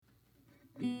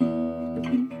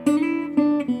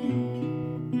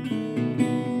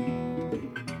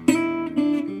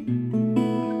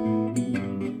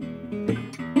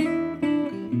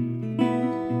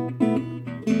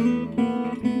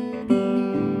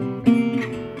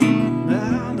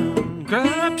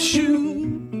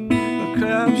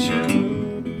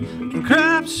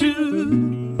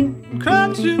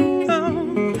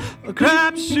a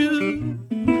crapshoot,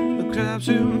 a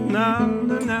crapshoot,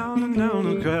 now, a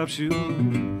crapshoot.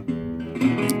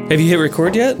 Have you hit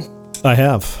record yet? I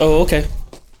have. Oh, okay.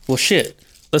 Well, shit.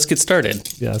 Let's get started.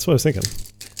 Yeah, that's what I was thinking.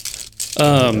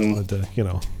 I wanted to,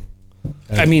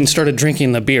 I mean, started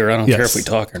drinking the beer. I don't care if we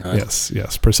talk or not.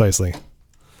 Yes, precisely.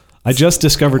 I just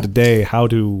discovered today how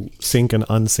to sync and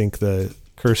unsync the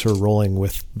cursor rolling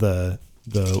with the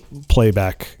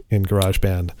playback in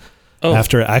GarageBand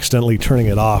after accidentally turning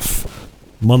it off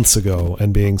months ago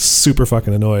and being super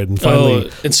fucking annoyed. And finally,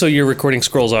 and so your recording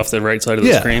scrolls off the right side of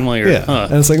the screen while you're... Yeah,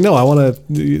 and it's like, no, I want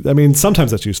to... I mean,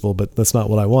 sometimes that's useful, but that's not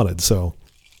what I wanted, so...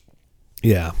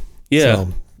 Yeah. Yeah.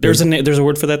 So, there's a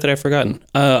word for that I've forgotten.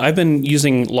 I've been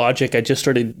using Logic. I just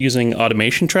started using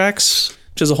automation tracks,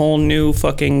 which is a whole new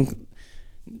fucking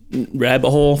rabbit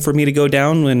hole for me to go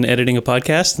down when editing a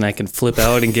podcast, and I can flip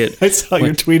out and get... I saw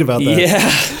your tweet about that. Yeah.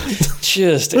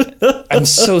 I'm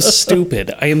so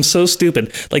stupid. I am so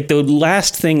stupid. Like, the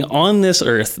last thing on this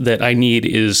earth that I need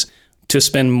is to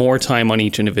spend more time on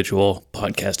each individual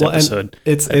podcast episode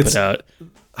I put out.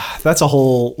 That's a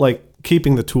whole, like,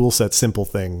 keeping the tool set simple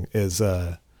thing is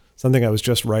something I was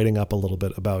just writing up a little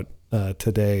bit about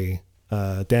today.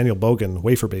 Daniel Bogan,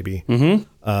 Wafer Baby.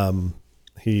 Mm-hmm.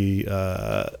 He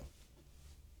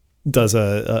does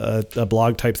a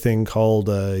blog type thing called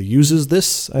Uses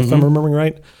This, if I'm remembering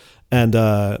right. And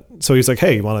so he's like,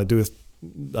 hey, you want to do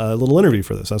a little interview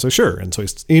for this? I was like, sure. And so he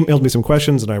emailed me some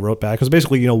questions, and I wrote back. Because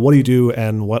basically, what do you do,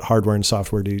 and what hardware and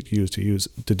software do you use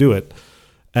to do it?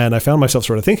 And I found myself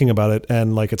sort of thinking about it,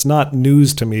 and like, it's not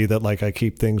news to me that like I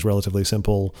keep things relatively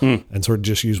simple and sort of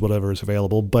just use whatever is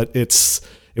available. But it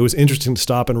was interesting to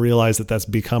stop and realize that that's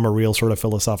become a real sort of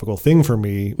philosophical thing for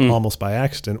me, almost by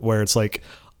accident, where it's like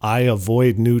I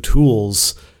avoid new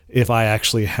tools if I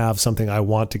actually have something I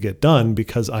want to get done,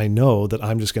 because I know that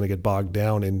I'm just going to get bogged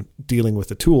down in dealing with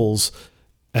the tools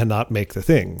and not make the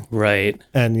thing. Right.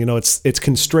 And, it's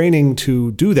constraining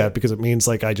to do that, because it means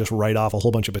like I just write off a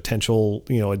whole bunch of potential,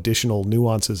 additional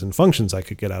nuances and functions I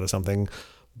could get out of something.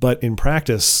 But in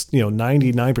practice,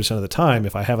 99% of the time,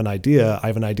 if I have an idea, I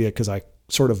have an idea because I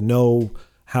sort of know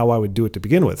how I would do it to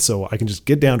begin with. So I can just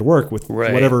get down to work with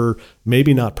whatever,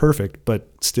 maybe not perfect, but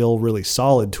still really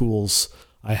solid tools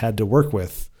I had to work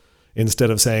with,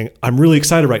 instead of saying, I'm really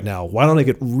excited right now. Why don't I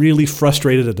get really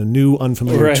frustrated at a new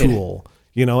unfamiliar tool?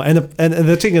 And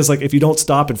the thing is, like, if you don't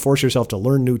stop and force yourself to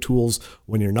learn new tools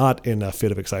when you're not in a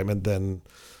fit of excitement, then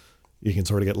you can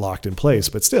sort of get locked in place.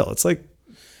 But still, it's like...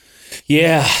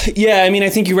 Yeah. I mean, I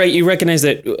think you're right. You recognize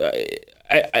that...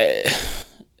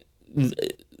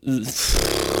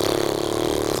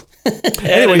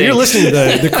 Anyway, you're listening to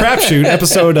the Crapshoot,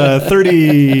 episode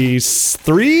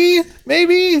 33,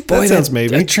 maybe? That sounds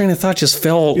maybe. That train of thought just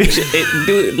fell.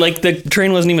 Like the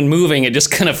train wasn't even moving. It just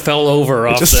kind of fell over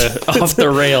off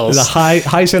the rails. There's a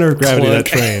high center of gravity of that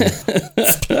train.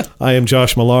 I am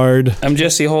Josh Millard. I'm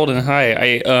Jesse Holden.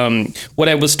 Hi. What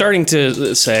I was starting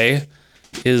to say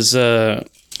is...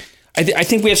 I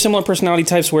think we have similar personality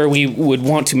types where we would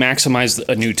want to maximize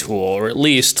a new tool, or at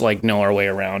least like know our way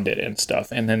around it and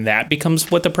stuff. And then that becomes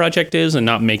what the project is, and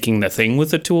not making the thing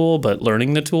with the tool, but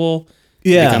learning the tool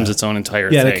becomes its own entire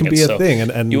thing. Yeah, it can be a thing.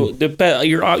 And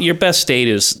your best state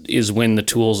is when the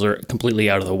tools are completely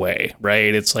out of the way,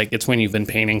 right? It's like, it's when you've been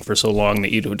painting for so long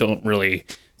that you don't really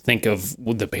think of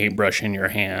the paintbrush in your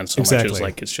hand so much as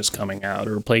like it's just coming out.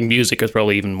 Or playing music is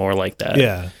probably even more like that.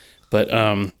 Yeah. But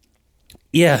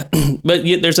yeah, but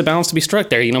there's a balance to be struck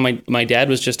there. My dad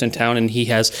was just in town, and he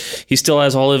still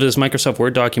has all of his Microsoft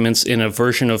Word documents in a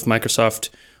version of Microsoft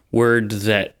Word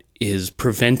that is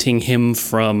preventing him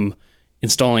from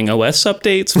installing OS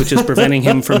updates, which is preventing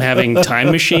him from having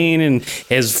Time Machine, and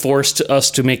has forced us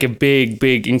to make a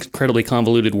big, incredibly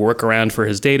convoluted workaround for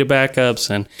his data backups.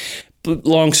 And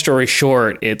long story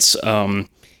short, it's...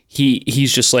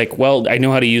 He's just like, well, I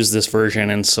know how to use this version,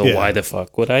 and so why the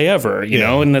fuck would I ever, you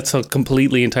know? And that's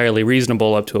completely, entirely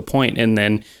reasonable up to a point, and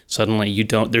then suddenly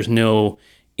there's no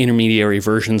intermediary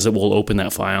versions that will open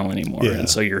that file anymore, and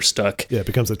so you're stuck. Yeah, it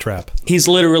becomes a trap. He's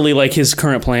literally like, his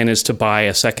current plan is to buy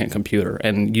a second computer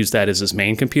and use that as his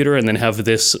main computer, and then have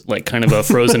this like kind of a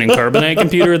frozen in carbonite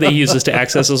computer that he uses to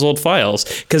access his old files,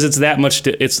 because it's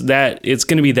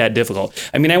going to be that difficult.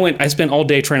 I mean, I spent all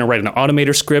day trying to write an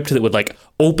automator script that would like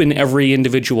open every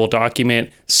individual document,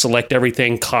 select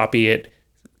everything, copy it,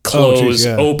 close,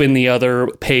 open the other,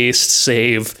 paste,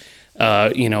 save.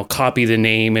 Copy the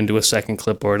name into a second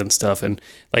clipboard and stuff. And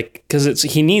like, because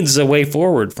he needs a way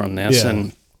forward from this. Yeah.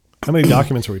 And how many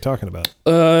documents are we talking about?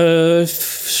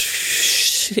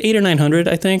 800 or 900,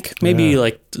 I think. Maybe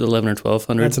like 11 or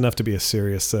 1200. That's enough to be a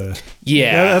serious.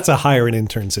 Yeah. That's a hire an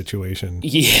intern situation.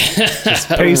 Yeah. Just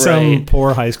pay some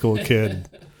poor high school kid,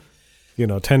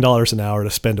 $10 an hour to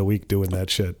spend a week doing that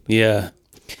shit. Yeah.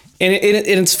 And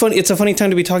it's fun. It's a funny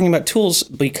time to be talking about tools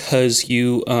because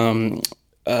Pro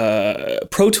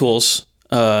Tools,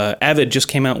 Avid just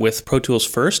came out with Pro Tools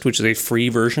First, which is a free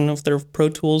version of their Pro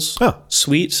Tools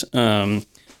suite.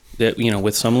 That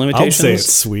with some limitations. I'll say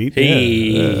it's sweet. Hey.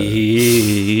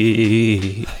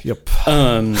 Yeah. Yep.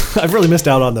 I've really missed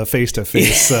out on the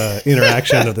face-to-face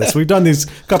interaction of this. We've done these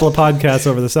couple of podcasts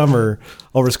over the summer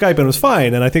over Skype, and it was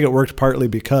fine. And I think it worked partly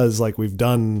because we've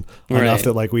done enough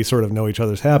that we sort of know each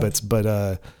other's habits.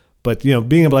 But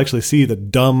being able to actually see the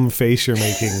dumb face you're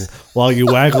making while you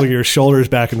waggle your shoulders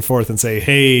back and forth and say,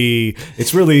 "Hey,"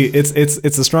 it's really it's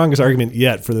the strongest argument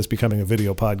yet for this becoming a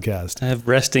video podcast. I have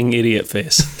resting idiot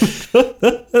face.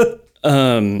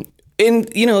 And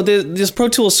this Pro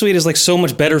Tools suite is so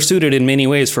much better suited in many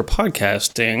ways for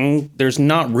podcasting. There's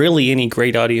not really any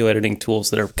great audio editing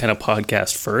tools that are kind of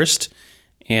podcast first,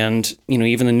 and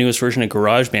even the newest version of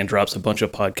GarageBand drops a bunch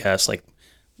of podcasts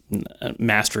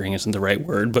mastering isn't the right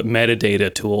word, but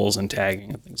metadata tools and tagging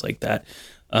and things like that.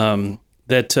 So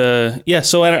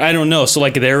I don't know. So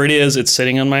there it is. It's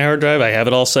sitting on my hard drive. I have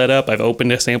it all set up. I've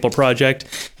opened a sample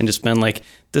project and just been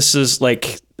this is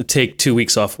take 2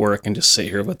 weeks off work and just sit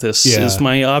here with this is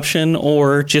my option,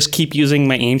 or just keep using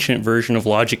my ancient version of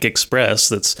Logic Express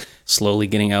that's slowly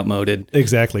getting outmoded.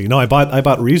 Exactly. I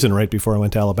bought Reason right before I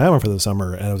went to Alabama for the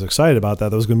summer, and I was excited about that.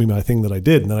 That was going to be my thing that I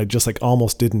did, and then I just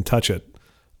almost didn't touch it.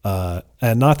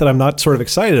 And not that I'm not sort of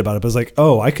excited about it, but it's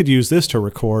I could use this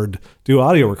to do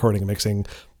audio recording and mixing,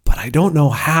 but I don't know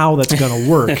how that's going to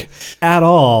work at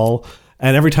all.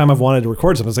 And every time I've wanted to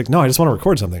record something, it's no, I just want to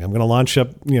record something. I'm going to launch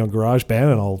up,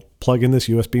 GarageBand, and I'll plug in this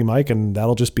USB mic, and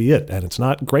that'll just be it. And it's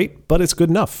not great, but it's good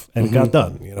enough, and it got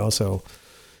done. So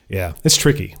yeah, it's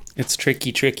tricky. It's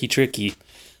tricky.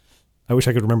 I wish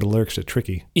I could remember the lyrics to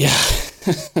 "Tricky." Yeah.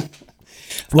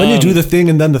 When you do the thing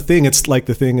and then the thing, it's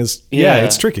the thing is,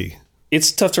 it's tricky.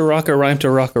 It's tough to rock a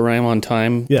rhyme on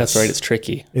time. Yes. That's right. It's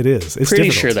tricky. It is. It's pretty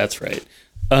difficult. sure that's right.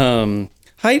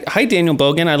 Hi, Daniel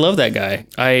Bogan. I love that guy.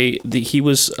 He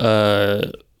was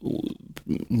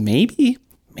maybe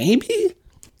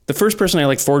the first person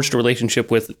I forged a relationship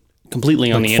with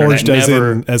completely on the forged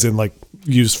internet. As in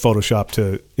used Photoshop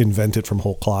to invent it from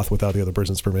whole cloth without the other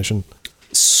person's permission.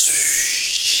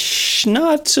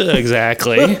 Not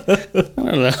exactly. I don't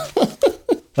know.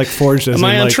 Forged as Am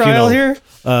I on trial here?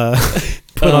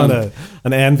 Put on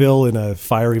an anvil in a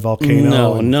fiery volcano.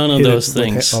 No, none of those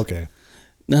things. Okay.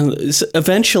 Now,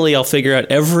 eventually, I'll figure out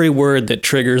every word that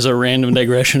triggers a random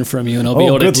digression from you, and I'll be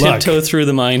able to tiptoe through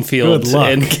the minefield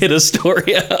and get a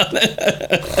story out.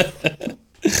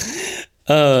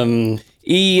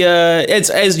 It's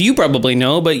as you probably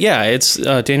know, but it's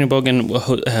Daniel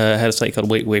Bogan had a site called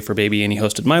Wait for Baby, and he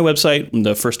hosted my website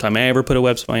the first time I ever put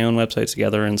my own website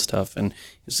together and stuff, and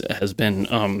has been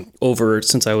over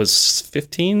since I was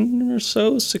 15 or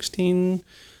so, 16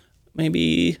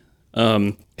 maybe.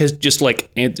 Has just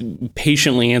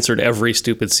patiently answered every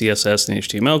stupid CSS and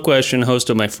HTML question,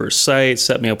 hosted my first site,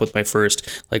 set me up with my first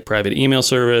private email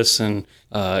service, and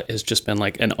has just been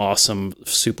an awesome,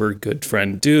 super good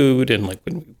friend dude. And when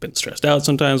we've been stressed out,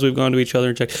 sometimes we've gone to each other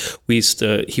and checked.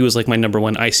 He was my number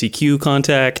one ICQ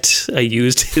contact. I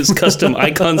used his custom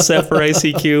icon set for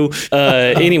ICQ.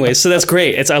 Anyway, so that's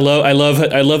great. I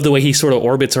love the way he sort of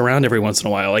orbits around every once in a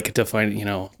while. I like to find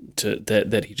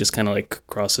that he just kind of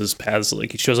crosses paths,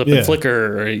 he shows up in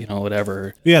Flickr or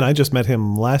whatever. Yeah, and I just met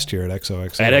him last year at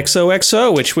XOXO. At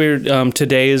XOXO, which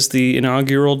today is the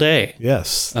inaugural day.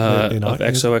 Yes, of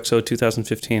XOXO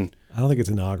 2015. I don't think it's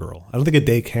inaugural. I don't think a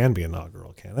day can be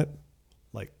inaugural, can it?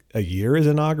 A year is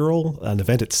inaugural, an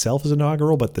event itself is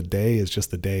inaugural, but the day is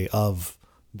just the day of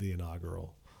the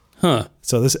inaugural. Huh.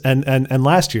 So this and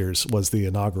last year's was the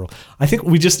inaugural. I think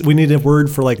we need a word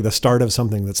for the start of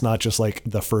something that's not just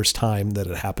the first time that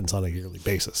it happens on a yearly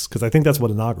basis, because I think that's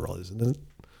what inaugural is, isn't it?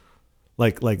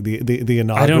 The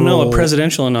inaugural. I don't know. A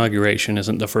presidential inauguration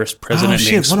isn't the first president. Oh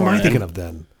shit! What am I thinking of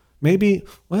then? Maybe.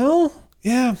 Well,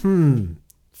 yeah.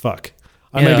 Fuck.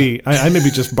 I may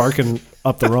be just barking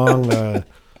up the wrong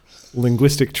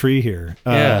linguistic tree here.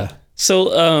 Yeah. So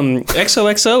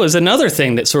XOXO is another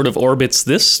thing that sort of orbits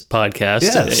this podcast.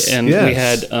 Yes, and we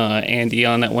had Andy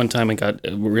on that one time and got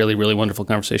a really, really wonderful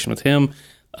conversation with him.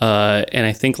 And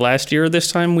I think last year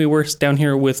this time we were down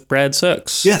here with Brad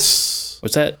Sooks. Yes.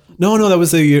 Was that? No, that was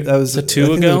the year. That was the two I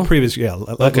think ago. that was the previous, yeah.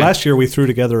 Okay. Last year we threw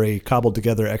together a cobbled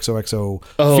together XOXO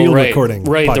Oh, field right, recording.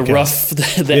 right. podcast. The rough,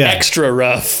 the Yeah. extra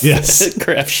rough, Yes.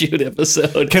 crapshoot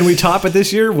episode. Can we top it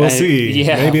this year? We'll see.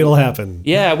 yeah. Maybe it'll happen.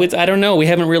 Yeah, I don't know. We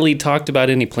haven't really talked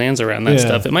about any plans around that Yeah.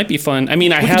 stuff. It might be fun. I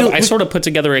mean, I sort of put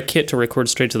together a kit to record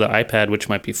straight to the iPad, which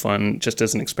might be fun just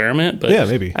as an experiment. But Yeah,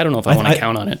 maybe. I don't know if I want to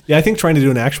count on it. Yeah, I think trying to do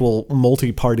an actual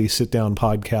multi-party sit-down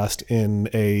podcast in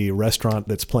a restaurant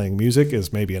that's playing music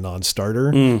is maybe a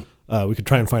non-starter. We could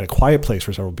try and find a quiet place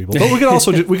for several people, but we could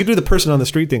also we could do the person on the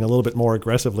street thing a little bit more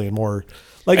aggressively and more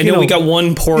like I know we got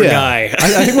one poor guy.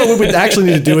 I think what we would actually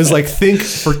need to do is like think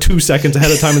for 2 seconds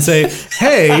ahead of time and say,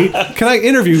 "Hey, can I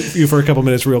interview you for a couple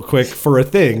minutes real quick for a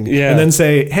thing?" Yeah. And then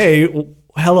say, "Hey,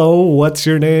 hello, what's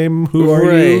your name? Who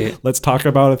are you? Let's talk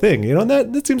about a thing." You know, and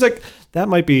that seems like that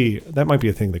might be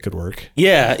a thing that could work.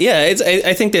 Yeah.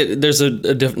 I think that there's a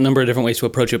number of different ways to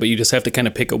approach it, but you just have to kind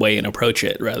of pick a way and approach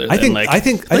it rather than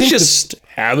let's just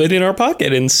have it in our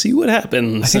pocket and see what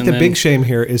happens. I think the big shame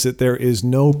here is that there is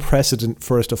no precedent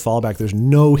for us to fall back. There's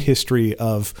no history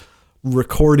of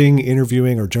recording,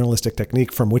 interviewing, or journalistic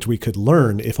technique from which we could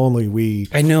learn if only we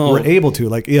were able to.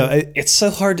 Like, it's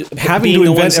so hard having being to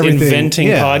the ones inventing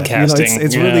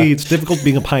podcasting. It's difficult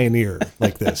being a pioneer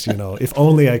like this. If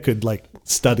only I could like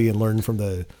study and learn from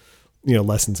the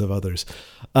lessons of others.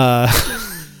 I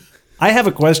have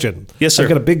a question. Yes, sir. I've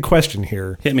got a big question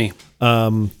here. Hit me.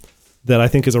 That I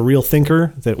think is a real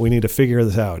thinker that we need to figure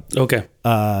this out. Okay.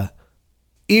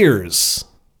 Ears.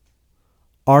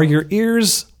 Are your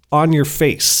ears on your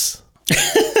face?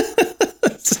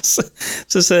 Is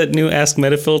this a new Ask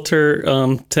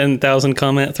Metafilter 10,000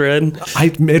 comment thread?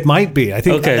 It might be. I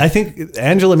think. Okay. I think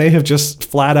Angela may have just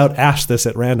flat out asked this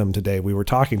at random today. We were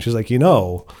talking. She's like, and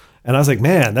I was like,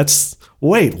 man,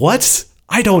 wait, what?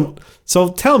 I don't. So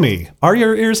tell me, are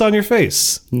your ears on your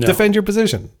face? No. Defend your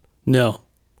position. No.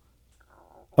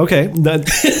 Okay.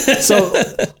 So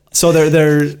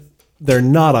they're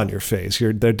not on your face.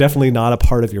 They're definitely not a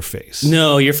part of your face.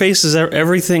 No, your face is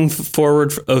everything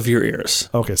forward of your ears.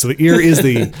 Okay, so the ear is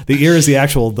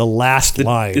the last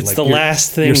line. It's like the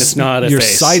last thing that's not a face. Your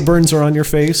sideburns are on your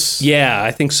face. Yeah,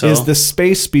 I think so. Is the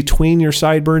space between your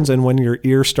sideburns and when your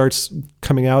ear starts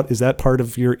coming out, is that part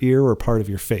of your ear or part of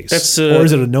your face? or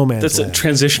is it a no man's land? That's a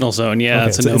transitional zone. Yeah, okay,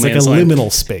 it's a no it's man's like a land.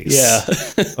 liminal space. Yeah.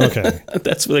 Okay.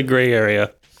 That's the gray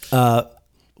area. Well,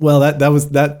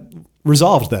 that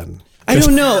resolved then. I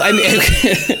don't know.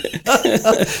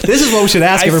 This is what we should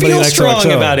ask everybody. I feel next strong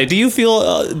XOXO. about it. Do you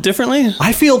feel differently?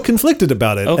 I feel conflicted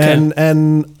about it. Okay.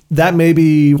 And that may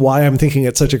be why I'm thinking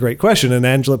it's such a great question. And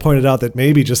Angela pointed out that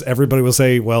maybe just everybody will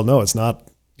say, well, no, it's not,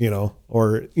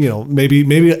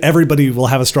 maybe everybody will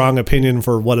have a strong opinion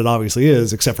for what it obviously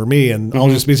is, except for me. And I'll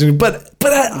just be saying, but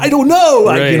I don't know.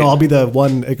 Right. I'll be the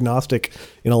one agnostic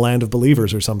in a land of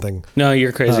believers or something. No,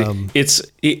 you're crazy.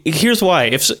 Here's why.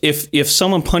 If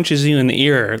someone punches you in the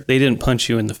ear, they didn't punch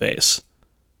you in the face.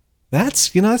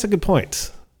 That's a good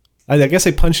point. I guess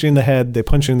they punch you in the head. They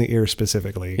punch you in the ear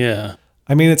specifically. Yeah.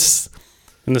 I mean, it's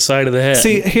in the side of the head.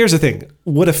 See, here's the thing.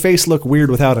 Would a face look weird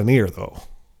without an ear, though?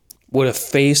 Would a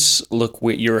face look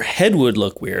weird? Your head would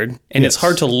look weird, and it's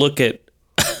hard to look at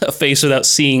a face without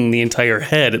seeing the entire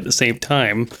head at the same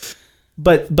time.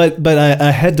 But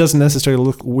a head doesn't necessarily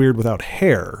look weird without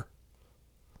hair.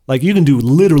 Like, you can do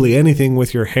literally anything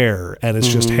with your hair, and it's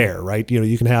just hair, right?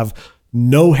 You can have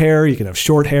no hair, you can have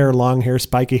short hair, long hair,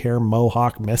 spiky hair,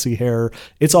 mohawk, messy hair.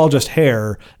 It's all just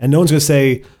hair, and no one's going to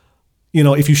say,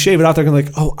 if you shave it out, they're going to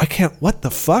be like, oh, I can't, what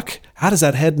the fuck? How does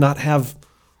that head not have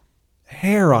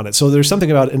hair on it? So there's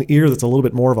something about an ear that's a little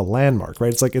bit more of a landmark,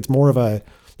 right? It's like, it's more of a,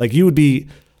 like, you would be,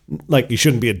 like, you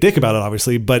shouldn't be a dick about it,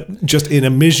 obviously, but just in a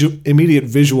immediate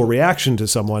visual reaction to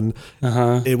someone,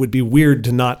 it would be weird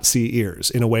to not see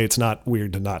ears. In a way, it's not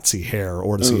weird to not see hair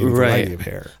or to see a variety of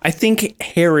hair. I think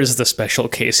hair is the special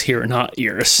case here, not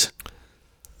ears.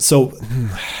 So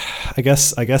I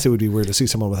guess it would be weird to see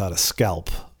someone without a scalp.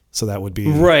 So that would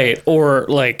be... Right, or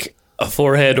like a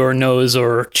forehead or nose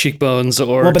or cheekbones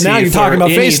or well, but now you're talking about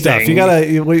face stuff. You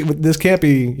anything. gotta, this can't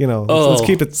be, let's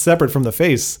keep it separate from the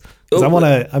face.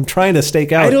 Because I'm trying to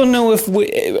stake out. I don't know if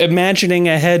imagining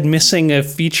a head missing a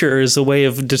feature is a way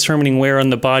of determining where on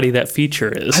the body that feature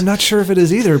is. I'm not sure if it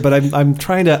is either, but I'm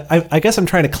trying to, I guess I'm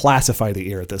trying to classify the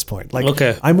ear at this point. Like,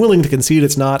 okay. I'm willing to concede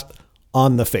it's not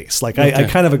on the face. Like, I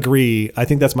kind of agree. I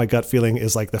think that's my gut feeling,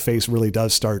 is like the face really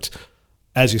does start,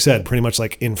 as you said, pretty much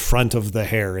like in front of the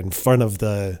hair, in front of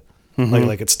the,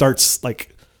 like it starts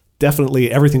like, definitely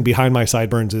everything behind my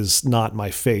sideburns is not my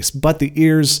face, but the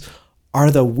ears are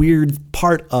the weird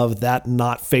part of that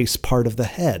not face part of the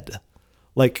head.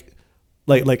 Like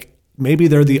maybe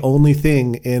they're the only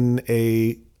thing in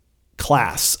a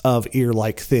class of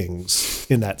ear-like things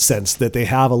in that sense, that they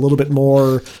have a little bit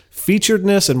more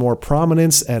featuredness and more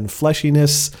prominence and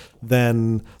fleshiness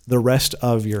than the rest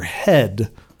of your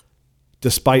head,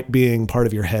 despite being part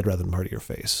of your head rather than part of your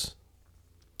face.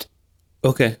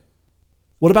 Okay.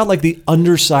 What about like the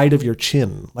underside of your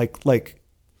chin? Like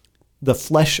the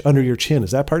flesh under your chin, is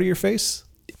that part of your face?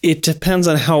 It depends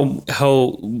on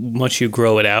how much you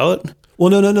grow it out. Well,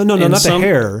 no, not the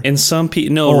hair. In some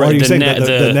people, no, Oh, right, are you the, saying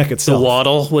the neck itself? the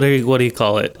waddle. What do you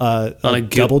call it? On a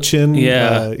double chin.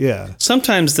 Yeah, yeah.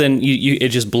 Sometimes then it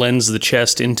just blends the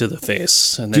chest into the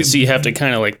face, and then so you have to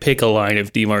kind of like pick a line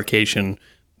of demarcation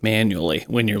manually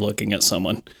when you're looking at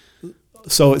someone.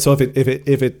 So if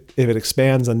it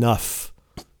expands enough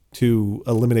to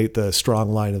eliminate the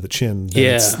strong line of the chin,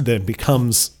 then then it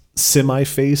becomes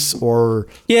semi-face or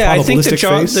I think the face.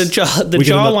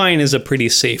 jawline is a pretty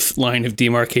safe line of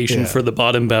demarcation for the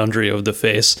bottom boundary of the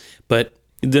face, but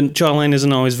the jawline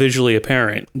isn't always visually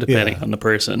apparent depending on the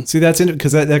person. See, that's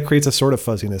because that creates a sort of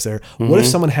fuzziness there. Mm-hmm. What if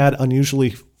someone had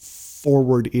unusually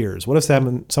forward ears? What if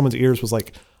someone's ears was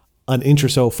like an inch or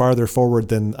so farther forward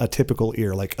than a typical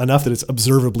ear, like enough that it's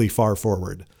observably far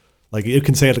forward? Like you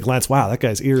can say at a glance, wow, that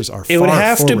guy's ears are far forward. It would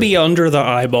have to be under the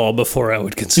eyeball before I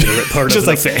would consider it part of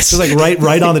the face. Just like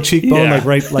right on the cheekbone,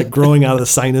 like growing out of the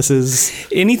sinuses.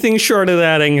 Anything short of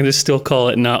that, I'm going to still call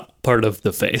it not part of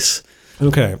the face.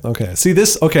 Okay. See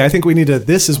this? Okay, I think we need to.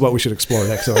 This is what we should explore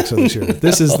at XOXO this year.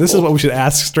 This is what we should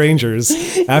ask strangers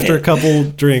after a couple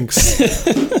drinks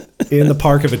in the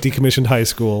park of a decommissioned high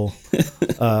school.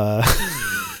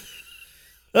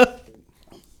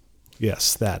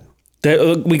 Yes, that.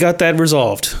 We got that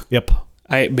resolved. Yep.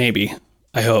 I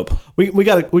hope. We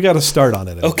got to start on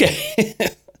it. Okay.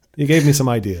 You gave me some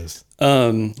ideas.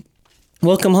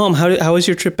 Welcome home. How was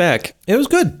your trip back? It was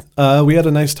good. We had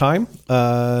a nice time.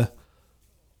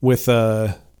 With we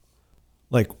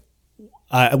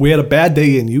had a bad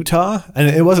day in Utah, and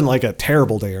it wasn't like a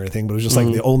terrible day or anything, but it was just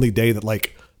like the only day that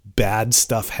like bad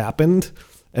stuff happened.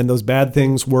 And those bad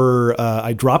things were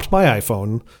I dropped my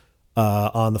iPhone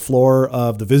on the floor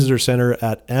of the visitor center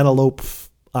at Antelope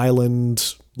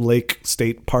Island Lake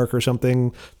State Park or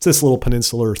something. It's this little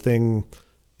peninsular thing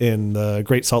in the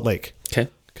Great Salt Lake. Okay.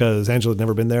 Because Angela had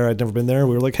never been there. I'd never been there.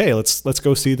 We were like, hey, let's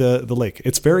go see the lake.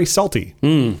 It's very salty.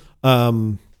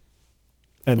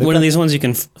 And one of these ones you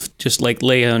can just like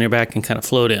lay on your back and kind of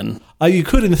float in. You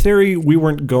could, in theory. We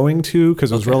weren't going to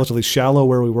because it was relatively shallow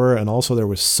where we were, and also there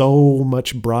was so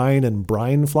much brine and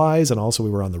brine flies, and also we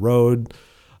were on the road.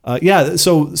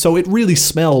 So it really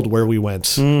smelled where we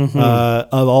went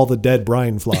of all the dead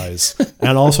brine flies,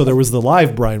 and also there was the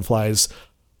live brine flies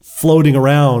floating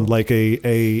around like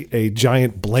a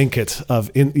giant blanket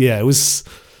of. It was.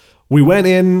 We went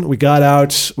in, we got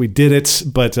out, we did it,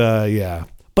 but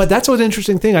But that's what's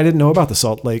interesting thing I didn't know about the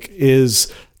Salt Lake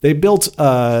is they built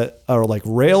a like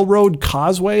railroad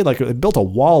causeway, like they built a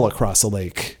wall across the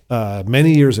lake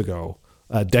many years ago,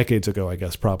 decades ago, I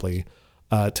guess probably,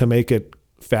 to make it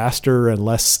faster and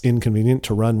less inconvenient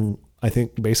to run. I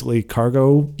think basically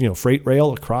cargo, freight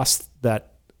rail across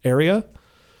that area,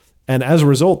 and as a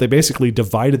result, they basically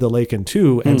divided the lake in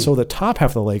two, and so the top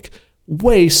half of the lake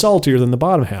way saltier than the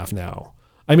bottom half now.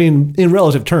 I mean, in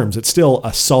relative terms, it's still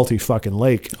a salty fucking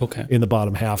lake in the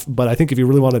bottom half. But I think if you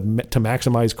really wanted to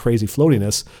maximize crazy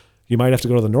floatiness, you might have to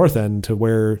go to the north end to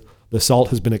where the salt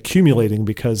has been accumulating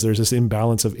because there's this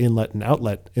imbalance of inlet and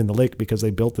outlet in the lake because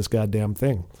they built this goddamn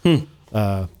thing.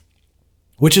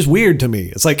 Which is weird to me.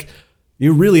 It's like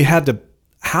you really had to...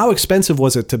 How expensive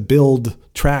was it to build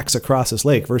tracks across this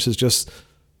lake versus just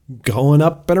going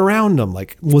up and around them?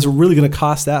 Like, was it really going to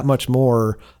cost that much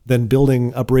more than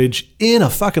building a bridge in a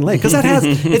fucking lake? Because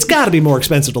it's got to be more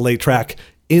expensive to lay track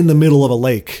in the middle of a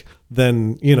lake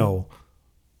than,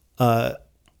 on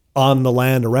the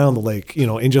land around the lake,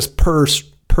 in just per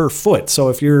foot. So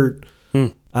if you're,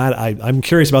 I'm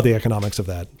curious about the economics of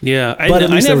that. Yeah. I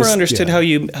never understood how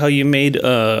you made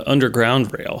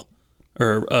underground rail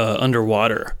or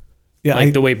underwater. Yeah,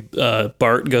 like the way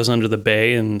BART goes under the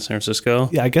bay in San Francisco.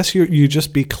 Yeah, I guess you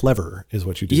just be clever is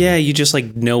what you do. Yeah, you just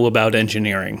like know about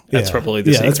engineering. That's probably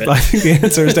the secret. I think the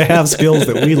answer is to have skills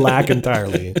that we lack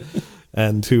entirely,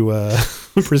 and to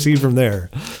proceed from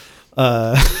there.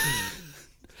 But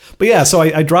yeah, so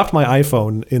I dropped my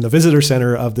iPhone in the visitor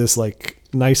center of this like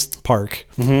nice park.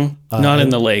 Not in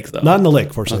the lake though. Not in the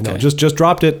lake, fortunately. Okay. No, just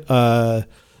dropped it.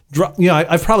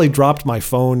 I've probably dropped my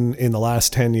phone in the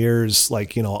last 10 years,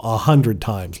 100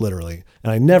 times, literally.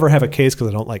 And I never have a case because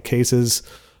I don't like cases.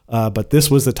 But this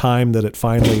was the time that it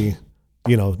finally,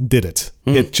 did it.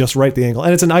 It just right the angle.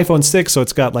 And it's an iPhone 6, so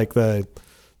it's got like the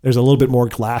there's a little bit more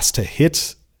glass to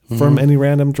hit from any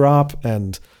random drop.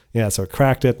 And yeah, so I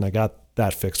cracked it and I got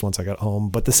that fixed once I got home.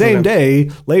 But the same day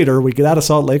later, we get out of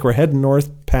Salt Lake. We're heading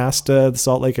north past the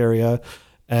Salt Lake area,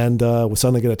 and we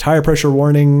suddenly get a tire pressure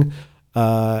warning.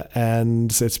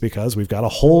 And it's because we've got a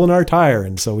hole in our tire.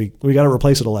 And so we got to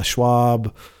replace it at Les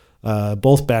Schwab.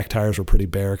 Both back tires were pretty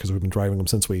bare because we've been driving them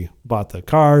since we bought the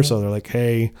car. So they're like,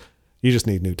 hey, you just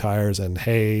need new tires. And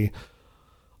hey,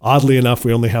 oddly enough,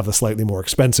 we only have the slightly more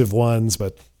expensive ones,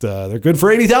 but they're good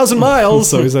for 80,000 miles.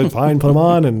 So he said, fine, put them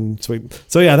on. And sweet.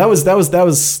 So yeah, that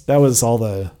was all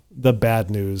the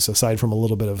bad news, aside from a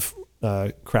little bit of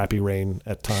crappy rain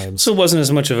at times. So it wasn't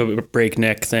as much of a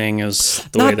breakneck thing as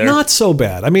the way there. Not so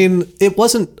bad. I mean, it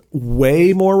wasn't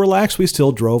way more relaxed. We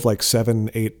still drove like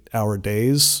 7-8 hour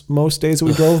days most days that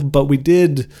we drove, but we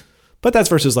did. But that's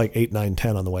versus like 8, 9,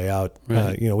 10 on the way out.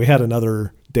 Right. We had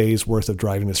another day's worth of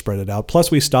driving to spread it out. Plus,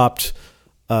 we stopped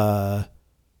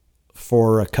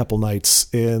for a couple nights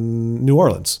in New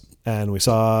Orleans, and we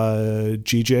saw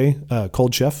GJ,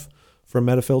 Cold Chef from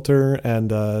Metafilter,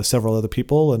 and several other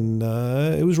people, and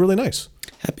it was really nice.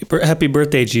 Happy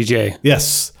birthday, GJ.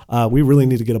 Yes. We really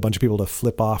need to get a bunch of people to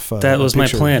flip off. That was my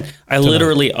plan. I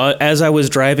literally, as I was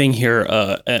driving here,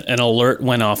 an alert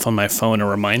went off on my phone, a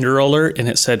reminder alert, and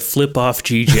it said flip off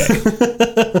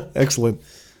GJ. Excellent.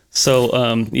 So,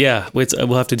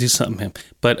 we'll have to do something.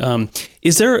 But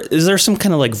is there some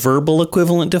kind of like verbal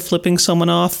equivalent to flipping someone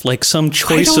off? Like some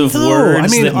choice of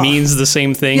words that means the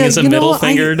same thing as a middle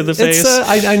finger to the face?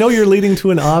 I know you're leading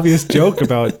to an obvious joke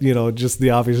about, just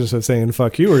the obviousness of saying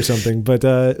fuck you or something. But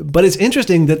it's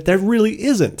interesting that there really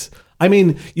isn't. I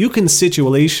mean, you can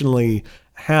situationally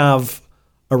have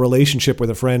a relationship with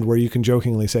a friend where you can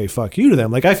jokingly say fuck you to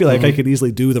them. Like I feel like I could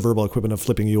easily do the verbal equivalent of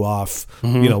flipping you off,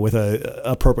 with a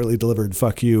appropriately delivered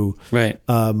fuck you. Right.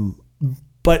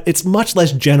 But it's much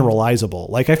less generalizable.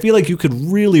 Like I feel like you could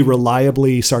really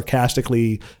reliably,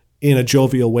 sarcastically, in a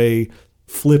jovial way,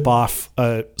 flip off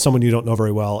someone you don't know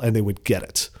very well and they would get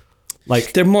it.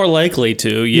 Like they're more likely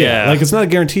to. Yeah. Like it's not a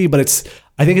guarantee, but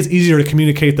I think it's easier to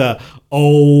communicate the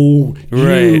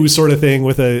you sort of thing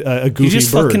with a goofy bird. You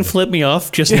just fucking flipped me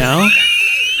off just now?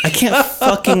 I can't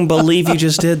fucking believe you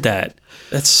just did that.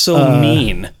 That's so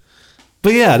mean.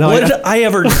 But yeah, no. What did I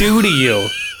ever do to you?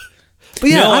 But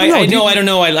yeah, no, I don't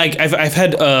know. I've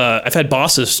had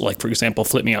bosses, like for example,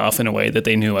 flip me off in a way that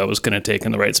they knew I was going to take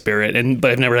in the right spirit,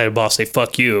 but I've never had a boss say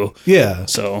 "fuck you." Yeah.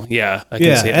 So yeah, I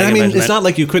can see it. And I mean, it's not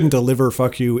like you couldn't deliver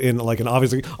 "fuck you" in like an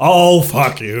obvious, "Oh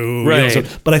fuck you," right?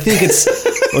 But I think it's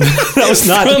that was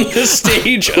not from the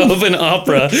stage of an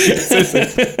opera.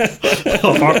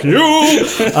 Oh, fuck you.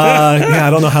 I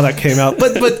don't know how that came out,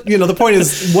 but the point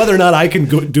is whether or not I can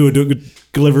do a good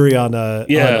delivery on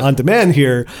demand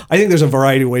here. I think there's a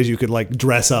variety of ways you could like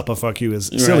dress up a fuck you as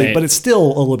silly, but it's still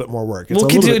a little bit more work.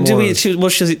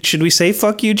 Should we say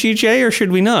fuck you, GJ, or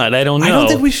should we not? I don't know. I don't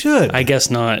think we should. I guess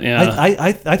not. Yeah.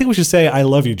 I think we should say I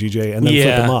love you, GJ, and then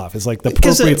flip them off. It's like the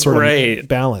appropriate sort of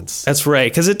balance. That's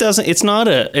right, because it's not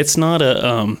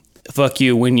a fuck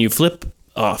you when you flip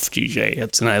off GJ.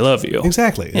 It's an I love you.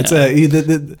 Exactly. Yeah.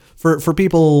 It's for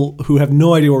people who have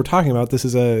no idea what we're talking about, this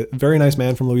is a very nice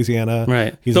man from Louisiana.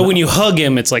 Right. So when you hug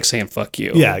him, it's like saying fuck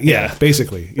you. Yeah.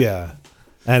 Basically. Yeah.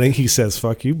 And he says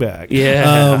fuck you back.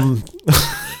 Yeah.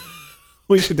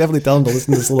 We should definitely tell him to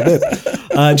listen to this a little bit.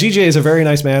 GJ is a very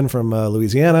nice man from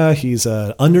Louisiana. He's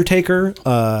an undertaker,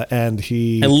 and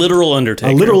a literal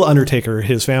undertaker.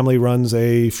 His family runs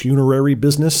a funerary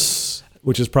business,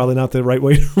 which is probably not the right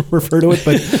way to refer to it,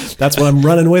 but that's what I'm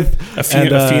running with. A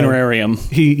funerarium.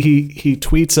 He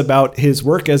tweets about his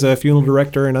work as a funeral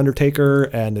director and undertaker,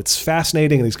 and it's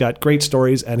fascinating, and he's got great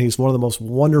stories, and he's one of the most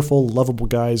wonderful, lovable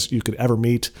guys you could ever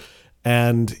meet.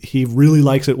 And he really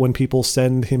likes it when people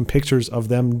send him pictures of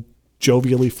them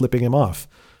jovially flipping him off.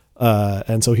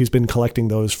 And so he's been collecting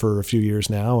those for a few years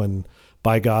now, and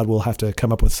by God, we'll have to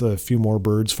come up with a few more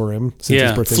birds for him since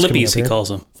his birthday's coming up flippies, here. He calls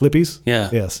them. Flippies?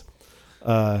 Yeah. Yes.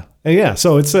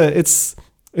 So it's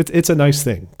a nice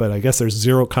thing, but I guess there's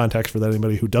zero context for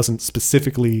anybody who doesn't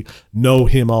specifically know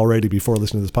him already before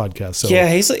listening to this podcast. So yeah,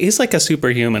 he's like a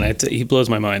superhuman. He blows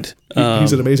my mind.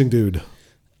 He's an amazing dude.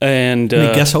 And he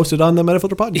guest hosted on the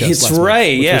Metafilter podcast. It's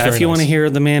right. Yeah. If you want to hear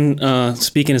the man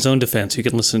speak in his own defense, you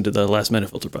can listen to the last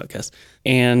Metafilter podcast.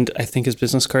 And I think his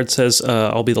business card says,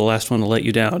 I'll be the last one to let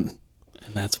you down.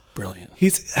 And that's brilliant.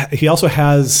 He also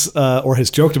has, or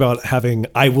has joked about having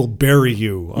 "I will bury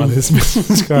you" on his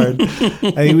business card.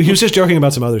 He was just joking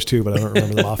about some others too, but I don't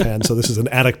remember them offhand. So this is an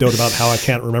anecdote about how I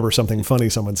can't remember something funny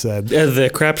someone said.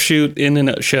 The crapshoot in a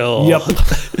nutshell. Yep.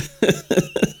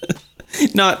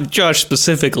 Not Josh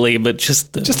specifically, but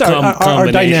just the our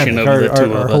combination dynamic, of the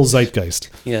two our of whole us. zeitgeist.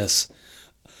 Yes.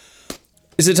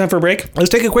 Is it time for a break? Let's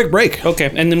take a quick break.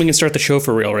 Okay, and then we can start the show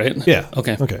for real, right? Yeah.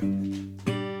 Okay. Okay.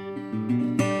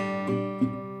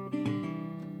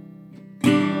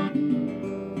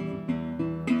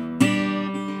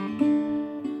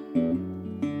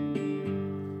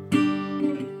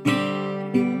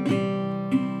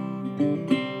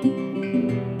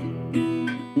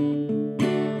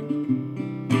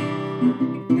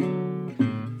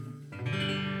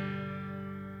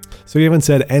 So you haven't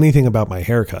said anything about my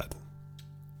haircut.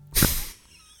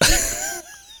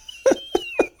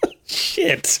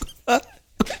 Shit.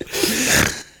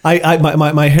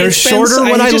 My hair's shorter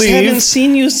when I just leave. haven't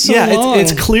seen you so long.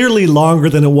 It's clearly longer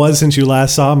than it was since you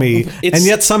last saw me, and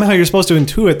yet somehow you're supposed to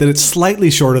intuit that it's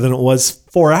slightly shorter than it was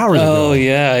 4 hours ago. Oh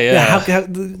yeah.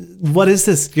 What is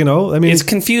this? I mean, It's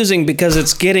confusing because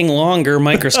it's getting longer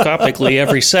microscopically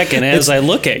every second as I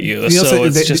look at you. So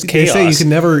it's just chaos. They say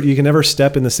you can never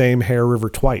step in the same hair river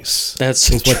twice.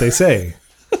 That's what they say.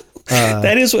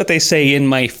 That is what they say in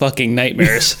my fucking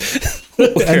nightmares.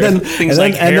 and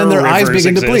then their eyes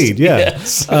begin to bleed. Yeah.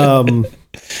 Yes.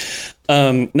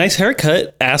 Nice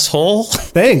haircut, asshole.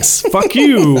 Thanks. Fuck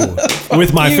you.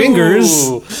 With my fingers.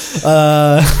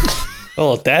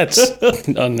 Oh, that's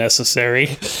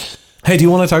unnecessary. Hey, do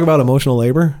you want to talk about emotional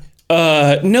labor?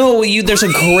 No, there's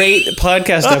a great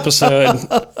podcast episode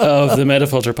of the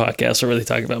Metafilter podcast where they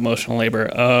talk about emotional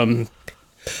labor.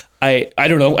 I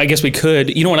don't know. I guess we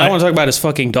could. You know what I want to talk about is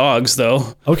fucking dogs,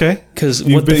 though. Okay. Because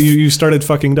you started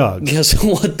fucking dogs. Guess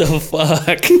what the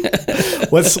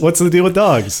fuck? What's the deal with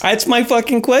dogs? That's my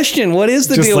fucking question. What is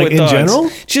the Just deal like with dogs? in general?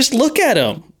 Just look at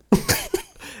them.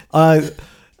 Are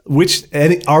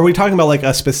we talking about like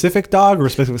a specific dog or a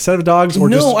specific set of dogs, or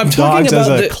No, I'm just talking dogs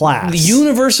about as a class? the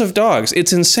universe of dogs.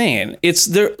 It's insane.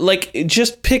 They're like,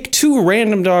 just pick two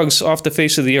random dogs off the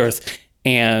face of the earth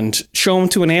and show them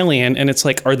to an alien, and it's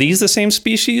like, are these the same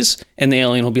species? And the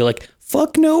alien will be like,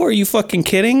 fuck no, are you fucking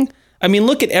kidding? I mean,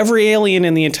 look at every alien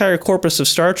in the entire corpus of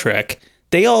Star Trek.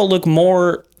 They all look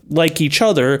more like each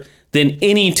other than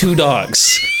any two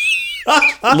dogs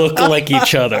look like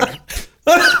each other.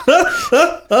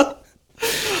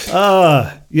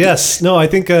 Yes. No, I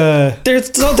think There's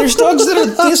dogs that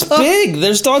are this big.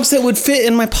 There's dogs that would fit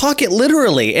in my pocket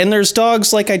literally, and there's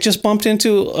dogs like I just bumped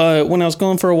into when I was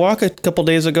going for a walk a couple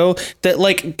days ago that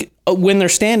like when they're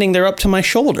standing, they're up to my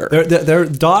shoulder. they're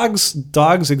dogs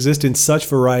exist in such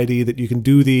variety that you can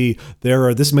do there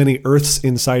are this many Earths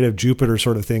inside of Jupiter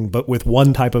sort of thing, but with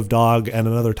one type of dog and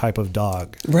another type of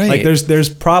dog. Right. Like there's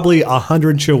probably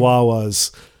 100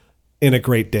 Chihuahuas in a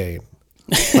Great Dane.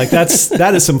 Like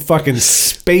that is some fucking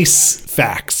space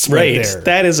facts right there.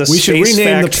 That is a we should space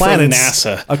rename the fact from planets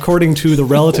NASA. according to the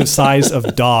relative size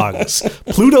of dogs.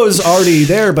 Pluto's already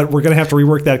there, but we're gonna have to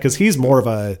rework that because he's more of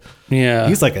a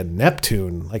he's like a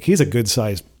Neptune. Like he's a good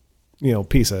sized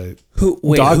piece of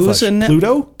dog who's flesh.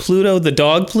 Pluto? Pluto, the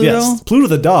dog Pluto? Yes, Pluto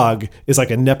the dog is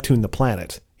like a Neptune the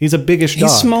planet. He's a biggish dog.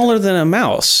 He's smaller than a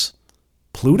mouse.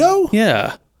 Pluto?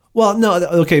 Yeah. Well, no,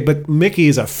 okay, but Mickey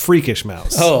is a freakish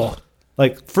mouse. Oh.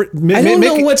 Like I don't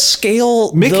know what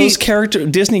scale those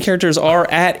Disney characters are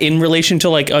at in relation to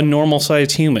like a normal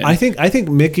sized human. I think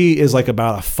Mickey is like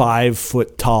about a 5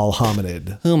 foot tall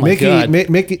hominid. Oh my God.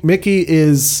 Mickey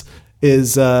is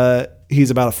he's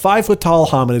about a 5 foot tall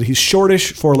hominid. He's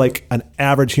shortish for like an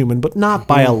average human, but not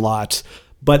by a lot.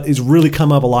 But has really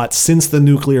come up a lot since the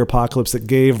nuclear apocalypse that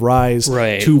gave rise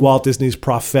to Walt Disney's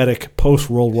prophetic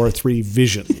post World War III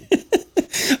vision.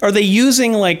 Are they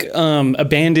using like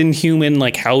abandoned human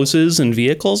like houses and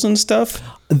vehicles and stuff?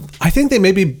 I think they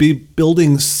maybe be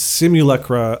building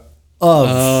simulacra of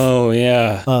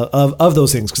of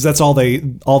those things because that's all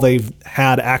they've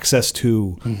had access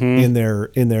to in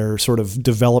their sort of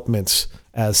development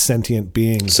as sentient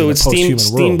beings. So in it's a post-human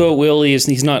Steamboat world. Willie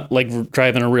he's not like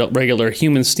driving a regular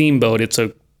human steamboat. It's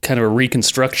a kind of a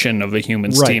reconstruction of a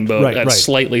human steamboat at a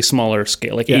slightly smaller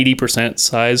scale, like 80%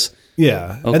 size.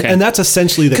 Yeah, okay. and that's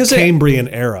essentially the Cambrian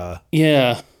era.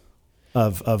 Yeah,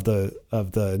 of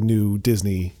the new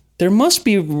Disney. There must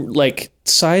be like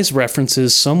size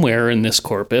references somewhere in this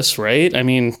corpus, right? I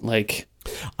mean, like,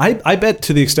 I bet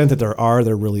to the extent that they're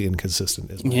really inconsistent.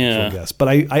 Is my guess. But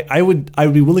I would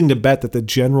be willing to bet that the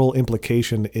general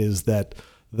implication is that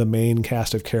the main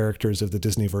cast of characters of the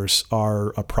Disneyverse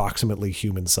are approximately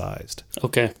human sized.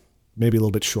 Okay, maybe a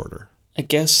little bit shorter. I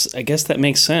guess that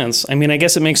makes sense. I mean, I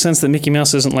guess it makes sense that Mickey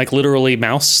Mouse isn't like literally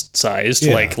mouse sized,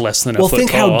 like less than a foot tall. Well,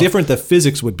 think how different the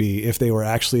physics would be if they were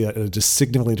actually at a just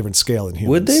significantly different scale in humans.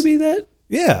 Would they be that?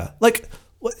 Yeah. Like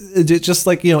Just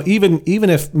like, even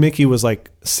if Mickey was like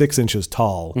 6 inches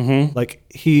tall, like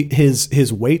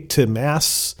his weight to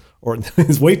mass, or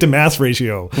his weight to mass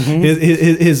ratio,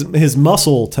 his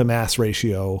muscle to mass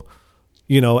ratio,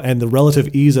 and the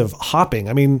relative ease of hopping.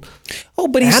 I mean,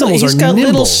 but he's got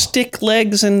little stick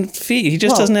legs and feet. He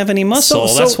just doesn't have any muscle.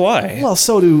 That's why. Well,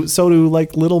 so do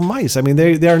like little mice. I mean,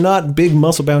 they are not big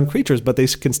muscle bound creatures, but they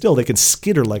can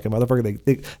skitter like a motherfucker.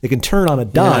 They can turn on a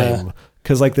dime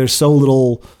because like there's so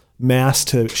little mass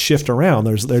to shift around.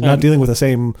 They're not dealing with the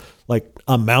same like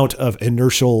amount of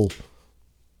inertial,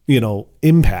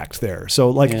 impact there. So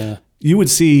like you would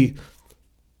see.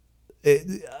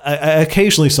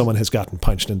 Occasionally someone has gotten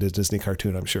punched in a Disney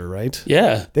cartoon, I'm sure, right?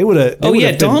 Yeah. They would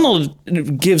have. Donald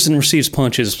gives and receives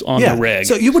punches on the reg.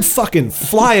 So you would fucking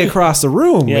fly across the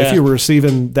room if you were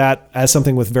receiving that as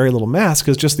something with very little mass,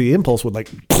 because just the impulse would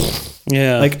like.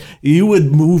 Yeah. Like you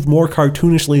would move more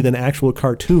cartoonishly than actual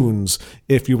cartoons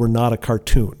if you were not a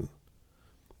cartoon.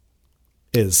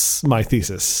 Is my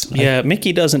thesis. Yeah,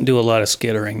 Mickey doesn't do a lot of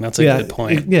skittering. That's a good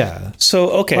point. Yeah.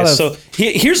 So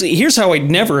here's how I'd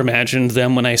never imagined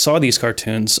them when I saw these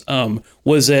cartoons.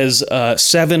 Was as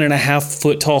 7.5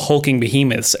 foot tall hulking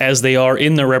behemoths as they are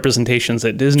in their representations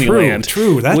at Disneyland.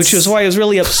 True. Which is why it was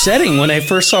really upsetting when I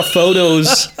first saw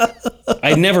photos.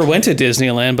 I never went to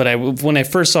Disneyland, but when I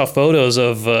first saw photos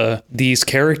of these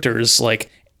characters, like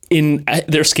in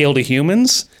their scale to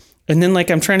humans. And then, like,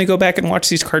 I'm trying to go back and watch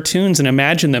these cartoons and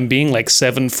imagine them being like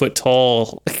 7 foot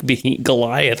tall, like being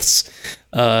Goliaths.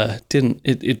 It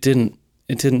didn't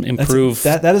improve.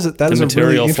 That is a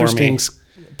really interesting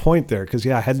point there, because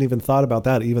I hadn't even thought about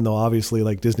that. Even though obviously,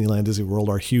 like Disneyland, Disney World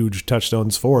are huge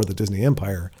touchstones for the Disney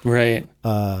Empire. Right.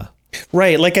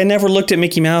 Right. Like I never looked at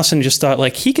Mickey Mouse and just thought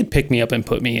like he could pick me up and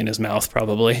put me in his mouth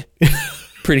probably.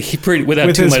 Pretty without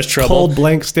with too his much trouble. Cold,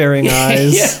 blank, staring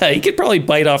eyes. Yeah, he could probably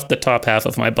bite off the top half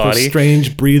of my body. Those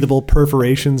strange, breathable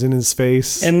perforations in his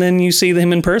face. And then you see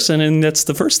him in person, and that's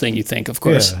the first thing you think, of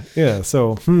course. Yeah.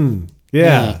 So,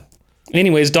 yeah.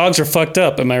 Anyways, dogs are fucked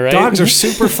up. Am I right? Dogs are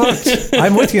super fucked.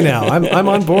 I'm with you now. I'm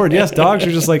on board. Yes, dogs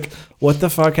are just like, what the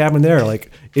fuck happened there? Like,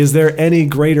 is there any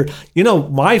greater?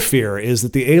 My fear is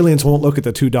that the aliens won't look at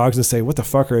the two dogs and say, what the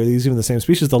fuck are these even the same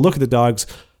species? They'll look at the dogs,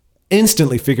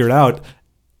 instantly figure it out,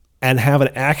 and have an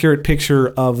accurate picture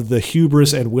of the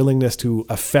hubris and willingness to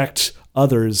affect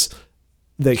others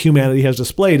that humanity has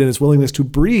displayed, and its willingness to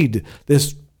breed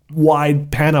this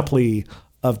wide panoply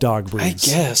of dog breeds.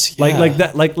 I guess, yeah.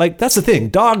 Like that's the thing.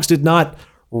 Dogs did not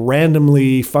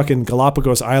randomly fucking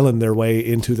Galapagos Island their way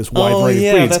into this wide variety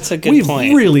of breeds. That's a good point.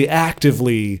 We've really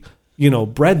actively,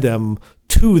 bred them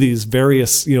to these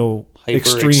various,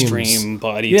 extreme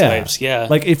body types. Yeah.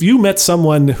 Like if you met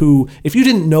someone if you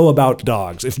didn't know about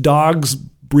dogs, if dogs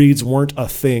breeds weren't a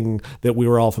thing that we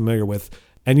were all familiar with,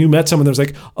 and you met someone that was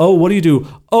like, oh, what do you do?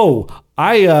 Oh,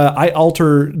 I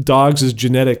alter dogs'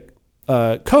 genetic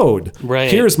code.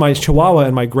 Right. Here's my Chihuahua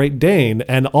and my Great Dane,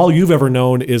 and all you've ever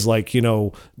known is like,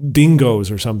 dingoes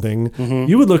or something. Mm-hmm.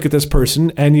 You would look at this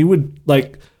person and you would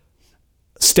like,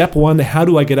 step one, how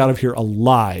do I get out of here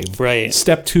alive? Right.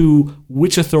 Step two,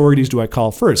 which authorities do I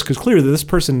call first? Because clearly this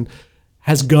person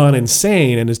has gone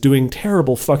insane and is doing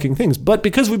terrible fucking things. But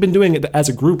because we've been doing it as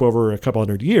a group over a couple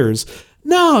hundred years,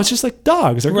 no, it's just like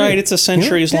dogs. They're right. Great. It's a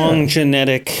centuries-long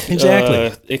genetic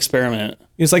experiment.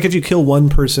 It's like if you kill one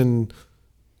person,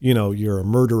 you're a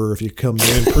murderer. If you kill a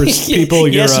million people,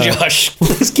 you're Josh.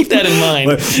 Please keep that in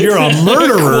mind. You're a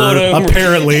murderer,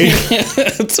 apparently.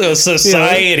 So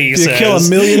society says. You kill a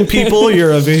million people,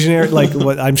 you're a visionary. Like,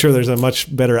 I'm sure there's a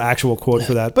much better actual quote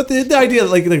for that. But the idea,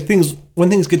 like things, when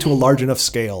things get to a large enough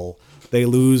scale, they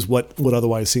lose what would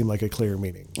otherwise seem like a clear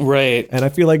meaning. Right. And I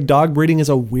feel like dog breeding is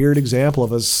a weird example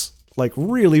of us, like,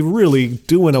 really, really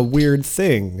doing a weird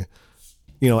thing,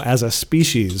 as a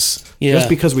species. Yeah. Just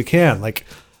because we can. Like,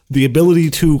 the ability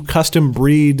to custom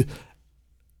breed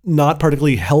not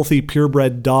particularly healthy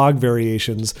purebred dog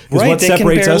variations is what separates us from the animals. Right, they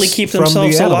can barely keep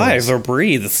themselves alive or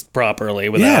breathe properly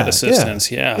without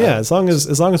assistance. Yeah, as long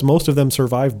as most of them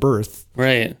survive birth.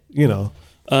 Right.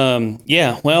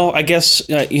 Well, I guess,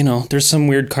 there's some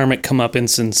weird karmic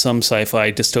comeuppance in some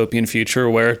sci-fi dystopian future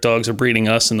where dogs are breeding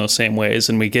us in those same ways,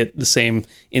 and we get the same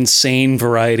insane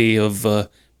variety of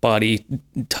body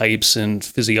types and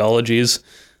physiologies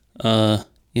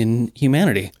in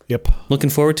humanity. Yep. Looking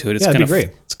forward to it. It's it'd be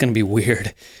great. It's going to be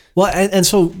weird. Well, and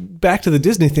so back to the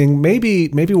Disney thing, maybe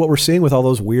what we're seeing with all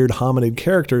those weird hominid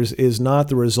characters is not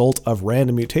the result of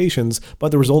random mutations,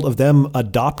 but the result of them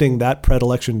adopting that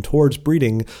predilection towards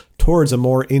breeding towards a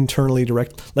more internally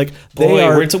direct, like they Boy,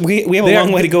 are. we have a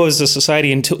long way to go as a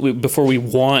society before we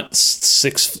want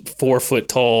 4 foot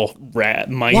tall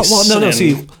mice. No.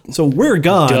 See, so we're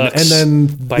gone, and then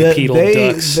bipedal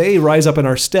ducks. They rise up in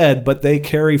our stead, but they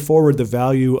carry forward the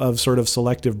value of sort of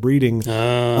selective breeding,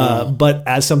 but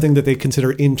as something that they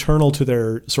consider internal to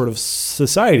their sort of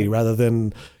society, rather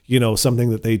than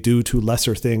something that they do to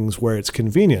lesser things where it's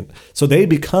convenient. So they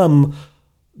become.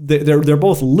 They're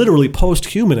both literally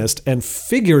post-humanist and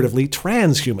figuratively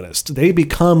transhumanist. They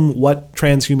become what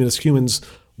transhumanist humans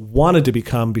wanted to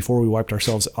become before we wiped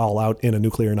ourselves all out in a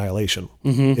nuclear annihilation.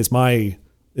 Is my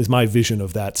vision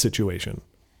of that situation.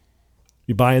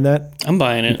 You buying that? I'm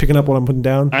buying it. You picking up what I'm putting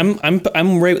down?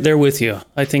 I'm right there with you.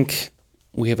 I think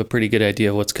we have a pretty good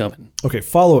idea of what's coming. Okay,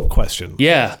 follow-up question.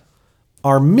 Yeah.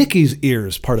 Are Mickey's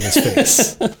ears part of his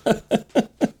face?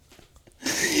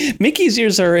 Mickey's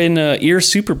ears are in ear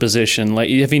superposition.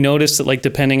 Like, have you noticed that, like,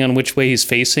 depending on which way he's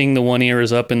facing, the one ear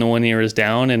is up and the one ear is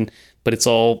down, but it's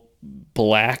all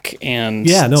black and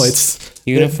it's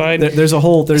unified. I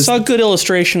saw a good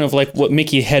illustration of like what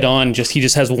Mickey had on. He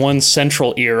just has one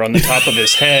central ear on the top of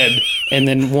his head, and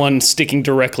then one sticking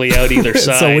directly out either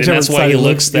side. So and that's why he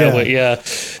looks that way. Yeah.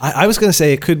 I was going to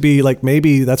say it could be like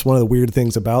maybe that's one of the weird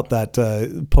things about that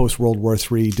post World War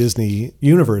III Disney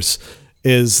universe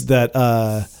is that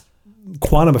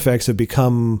quantum effects have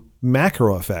become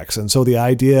macro effects. And so the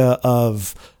idea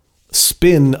of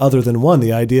spin other than one,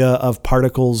 the idea of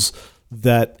particles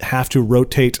that have to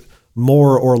rotate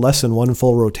more or less than one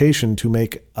full rotation to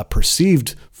make a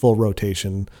perceived full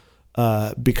rotation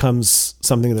becomes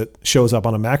something that shows up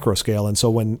on a macro scale. And so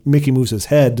when Mickey moves his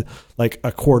head like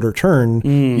a quarter turn,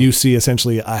 you see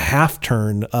essentially a half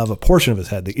turn of a portion of his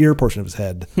head, the ear portion of his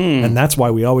head. And that's why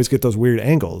we always get those weird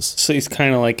angles. So he's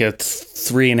kind of like a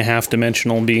 3.5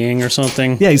 dimensional being or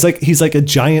something. Yeah, he's like a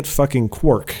giant fucking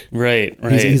quark. Right.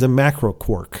 He's a macro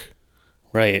quark.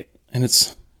 Right. And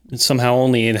it's somehow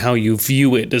only in how you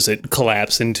view it does it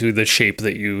collapse into the shape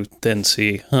that you then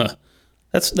see. Huh.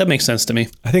 That makes sense to me.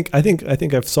 I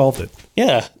think I've solved it.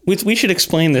 Yeah, we should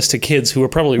explain this to kids who are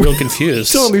probably real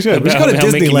confused. Totally should. We should go to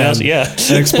Disneyland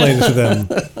and explain it to them.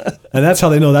 And that's how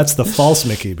they know that's the false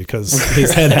Mickey, because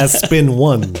his head has spin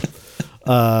one.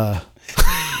 Oh,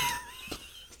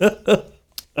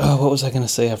 what was I going to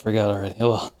say? I forgot already.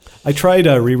 Oh, well. I tried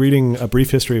rereading A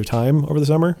Brief History of Time over the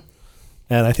summer.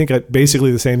 And I think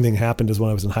basically the same thing happened as when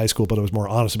I was in high school, but I was more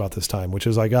honest about this time, which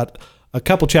is I got a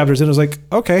couple chapters in. I was like,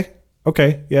 okay,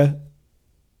 yeah,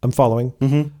 I'm following.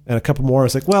 And a couple more, I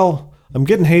was like, well, I'm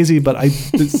getting hazy, but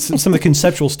some of the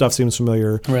conceptual stuff seems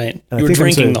familiar. Right. And you were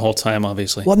drinking the whole time,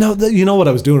 obviously. Well, no, you know what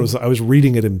I was doing was I was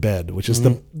reading it in bed, which is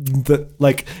the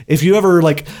like, if you ever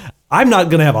like, I'm not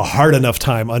going to have a hard enough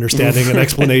time understanding an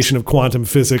explanation of quantum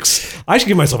physics. I should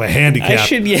give myself a handicap. I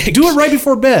should do it right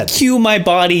before bed. Cue my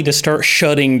body to start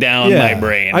shutting down my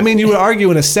brain. I mean, you would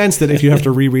argue in a sense that if you have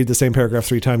to reread the same paragraph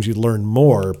 3 times, you'd learn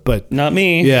more, but not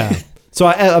me. Yeah. So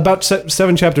about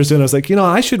 7 chapters in, I was like,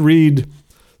 I should read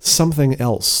something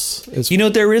else.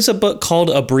 There is a book called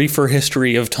A Briefer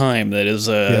History of Time that is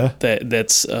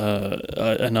that's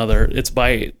another. It's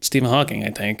by Stephen Hawking,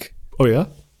 I think. Oh yeah.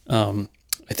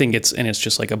 I think it's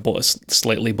just like a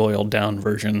slightly boiled down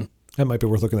version. That might be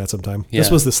worth looking at sometime. Yeah.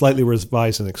 This was the slightly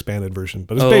revised and expanded version,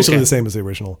 but it's basically the same as the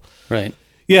original. Right.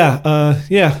 Yeah.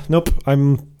 Nope.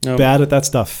 I'm bad at that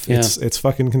stuff. Yeah. It's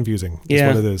fucking confusing.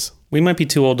 That's what it is. We might be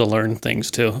too old to learn things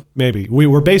too. Maybe.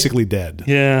 We're basically dead.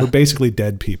 Yeah. We're basically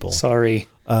dead people. Sorry.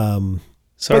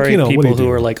 Sorry, people who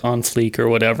are like on fleek or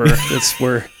whatever.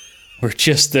 We're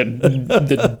just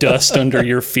the dust under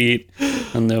your feet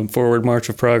on the forward march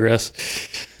of progress.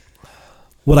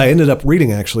 What I ended up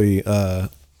reading actually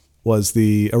was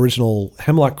the original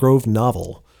Hemlock Grove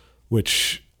novel,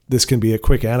 which this can be a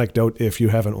quick anecdote if you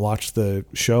haven't watched the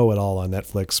show at all on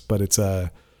Netflix, but it's a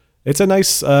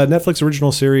nice Netflix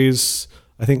original series,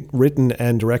 I think written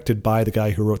and directed by the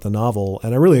guy who wrote the novel,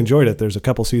 and I really enjoyed it. There's a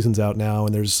couple seasons out now,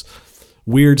 and there's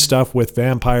weird stuff with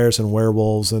vampires and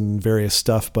werewolves and various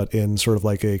stuff, but in sort of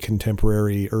like a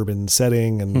contemporary urban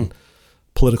setting and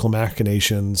political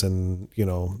machinations and,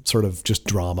 sort of just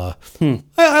drama.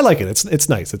 I like it. It's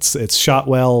nice. It's shot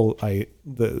well.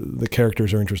 The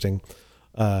characters are interesting.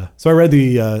 So I read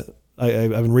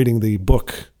I've been reading the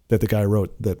book that the guy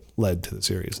wrote that led to the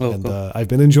series. Cool. I've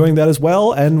been enjoying that as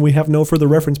well. And we have no further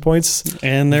reference points.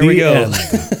 And there we go.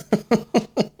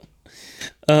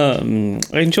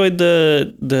 I enjoyed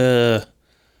the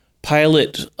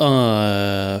pilot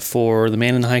for The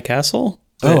Man in the High Castle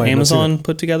that Amazon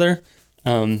put together.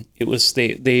 It was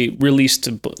they released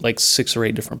like 6 or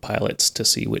 8 different pilots to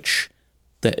see which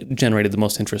that generated the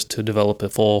most interest to develop a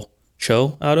full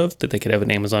show out of, that they could have an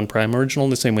Amazon Prime original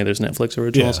the same way there's Netflix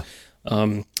originals.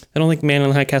 I don't think Man in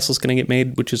the High Castle is going to get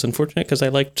made, which is unfortunate because I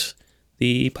liked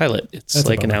the pilot. It's That's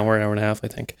like an hour and a half, I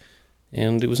think.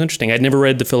 And it was interesting. I'd never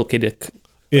read the Philip K. Dick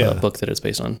book that it's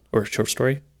based on, or short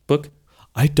story book.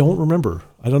 I don't remember.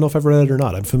 I don't know if I've read it or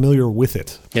not. I'm familiar with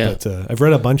it. Yeah. But I've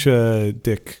read a bunch of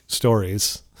Dick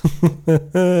stories.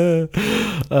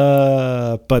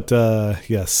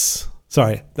 Yes.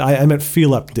 Sorry. I meant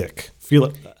Feel Up Dick. Feel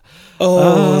Up.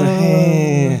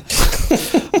 Hey.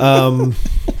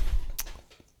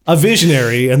 A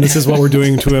visionary, and this is what we're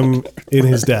doing to him in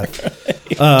his death.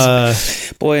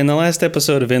 Boy, in the last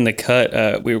episode of In the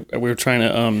Cut, we were trying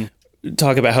to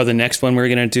talk about how the next one we were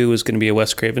going to do was going to be a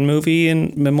Wes Craven movie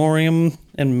in memoriam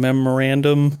and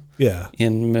memorandum. Yeah.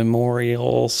 In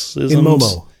memorialisms. In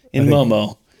Momo. In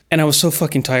Momo. And I was so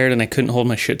fucking tired and I couldn't hold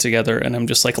my shit together, and I'm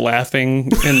just like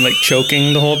laughing and like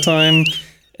choking the whole time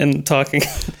and talking.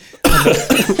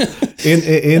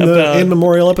 in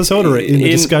memorial episode, or in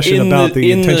the discussion about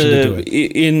the intention to do it?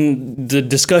 In the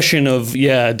discussion of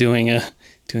doing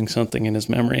something in his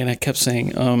memory, and I kept saying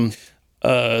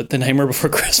The Nightmare Before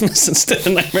Christmas instead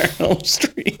of Nightmare on Elm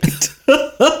Street.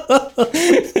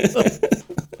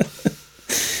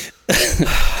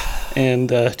 And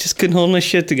just couldn't hold my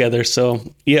shit together. So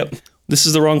yep, this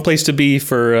is the wrong place to be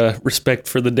for respect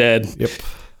for the dead. Yep,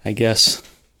 I guess.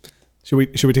 Should we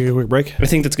take a quick break? I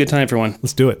think that's a good time for one.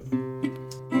 Let's do it.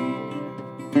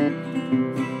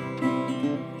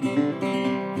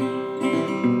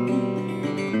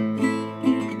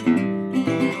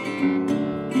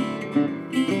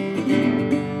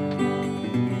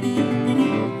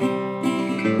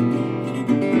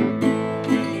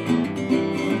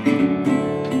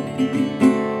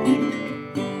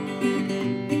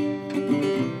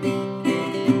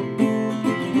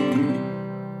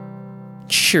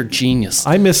 Sheer genius.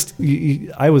 I missed.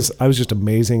 I was just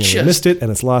amazing, and I missed it, and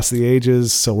it's lost the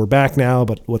ages. So we're back now.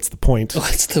 But what's the point?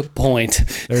 What's the point?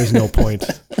 There is no point.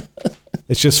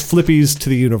 It's just flippies to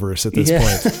the universe at this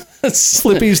point.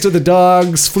 Flippies to the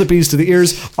dogs, flippies to the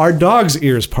ears. Are dogs'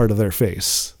 ears part of their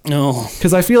face? No.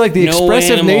 Because I feel like the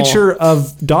expressive nature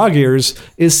of dog ears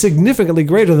is significantly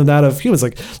greater than that of humans.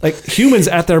 Like humans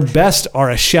at their best are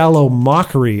a shallow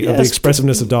mockery of the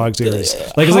expressiveness of dogs' ears.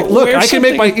 Like it's like, look, I can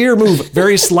make my ear move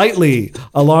very slightly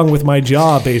along with my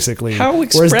jaw, basically. How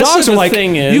expressive Whereas dogs are like,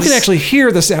 thing is, you can actually hear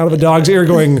the sound of a dog's ear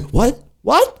going, what?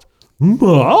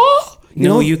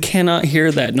 No, you cannot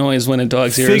hear that noise when a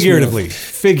dog's ear is moving.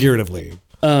 Figuratively.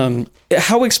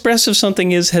 How expressive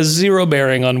something is has zero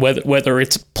bearing on whether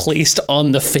it's placed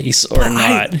on the face or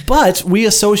not. But we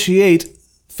associate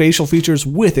facial features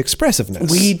with expressiveness.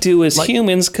 We do as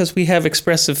humans because we have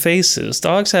expressive faces.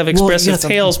 Dogs have expressive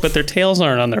tails, but their tails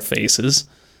aren't on their faces.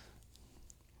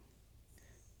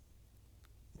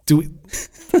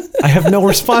 I have no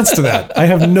response to that.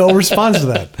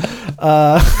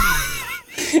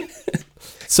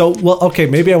 So, okay,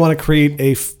 maybe I want to create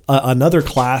another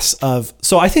class of...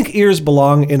 So I think ears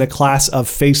belong in a class of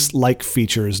face-like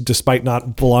features, despite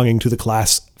not belonging to the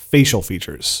class facial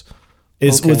features.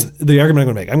 Was the argument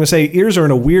I'm going to make. I'm going to say ears are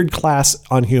in a weird class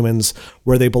on humans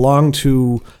where they belong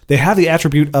to... They have the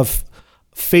attribute of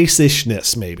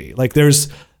face-ishness, maybe. Like their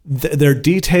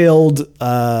detailed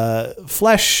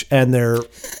flesh and their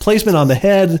placement on the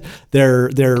head,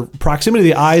 their proximity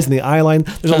to the eyes and the eye line.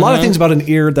 There's a lot of things about an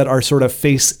ear that are sort of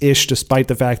face-ish, despite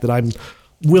the fact that I'm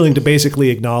willing to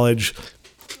basically acknowledge,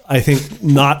 I think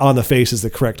not on the face is the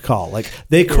correct call. Like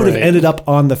they could have ended up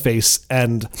on the face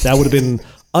and that would have been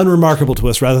unremarkable to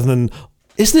us rather than...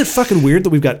 Isn't it fucking weird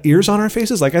that we've got ears on our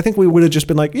faces? Like I think we would have just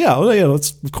been like,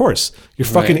 it's of course your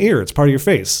fucking ear. It's part of your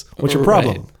face. What's your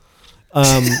problem?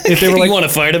 If they were like, you want to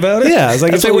fight about it? Yeah, it's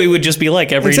like that's what we would just be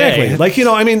like every day. Like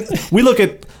I mean,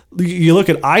 you look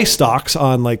at eye stalks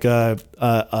on like a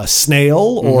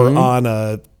snail or on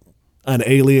an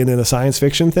alien in a science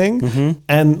fiction thing,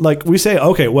 and like we say,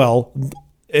 okay, well,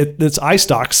 it's eye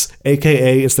stalks,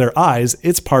 aka it's their eyes.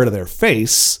 It's part of their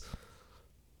face.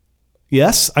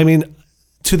 Yes, I mean,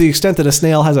 to the extent that a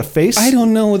snail has a face. I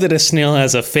don't know that a snail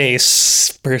has a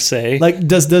face per se. Like not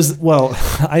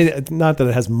that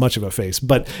it has much of a face,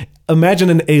 but imagine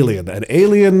an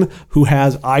alien who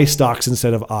has eye stalks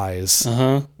instead of eyes.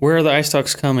 Where are the eye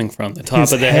stalks coming from? The top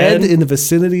his of the head? in the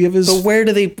vicinity of his. But where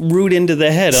do they root into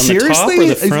the head? On Seriously? The top or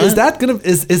the front? Is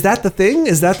that the thing?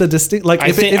 Is that the distinct? Like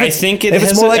I think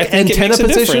it's more like antenna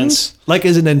positions. Like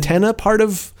is an antenna part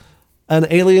of an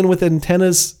alien with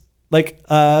antennas? Like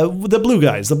the blue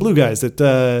guys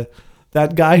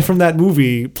that guy from that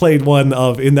movie played one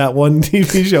of in that one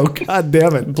TV show. God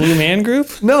damn it. Blue Man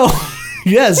Group? No.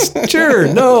 Yes,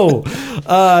 sure, no.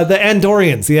 The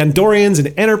Andorians in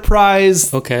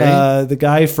Enterprise. Okay. The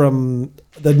guy from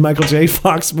the Michael J.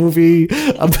 Fox movie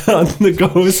about the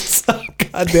ghosts.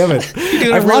 God damn it. You're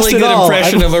doing a really good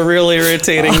impression of a really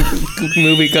irritating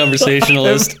movie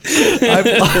conversationalist.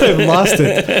 I've lost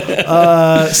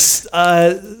it.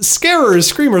 Scarers,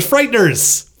 screamers,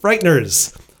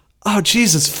 frighteners. Oh,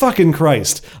 Jesus fucking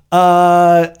Christ.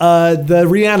 The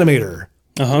Reanimator.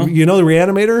 Uh-huh. You know the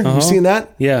Reanimator? You've seen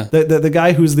that? Yeah. The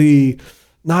guy who's the,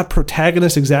 not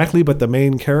protagonist exactly, but the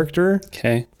main character.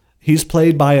 Okay. He's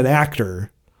played by an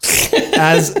actor.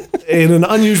 As in an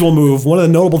unusual move, one of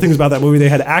the notable things about that movie, they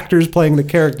had actors playing the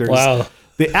characters. Wow.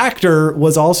 The actor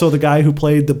was also the guy who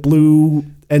played the blue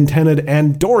antennaed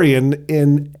Andorian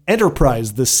in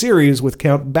Enterprise, the series with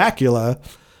Count Bakula.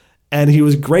 And he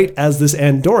was great as this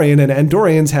Andorian, and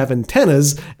Andorians have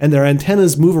antennas, and their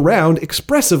antennas move around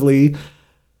expressively.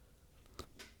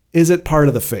 Is it part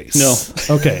of the face? No.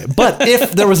 Okay. But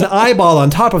if there was an eyeball on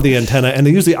top of the antenna and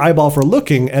they use the eyeball for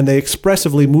looking and they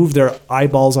expressively move their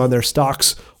eyeballs on their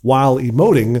stalks while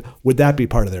emoting, would that be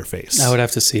part of their face? I would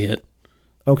have to see it.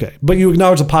 Okay. But you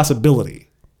acknowledge a possibility.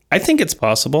 I think it's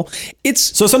possible.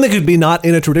 So something could be not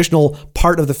in a traditional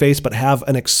part of the face, but have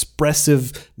an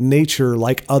expressive nature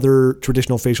like other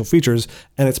traditional facial features.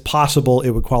 And it's possible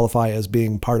it would qualify as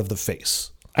being part of the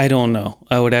face. I don't know.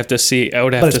 I would have to see.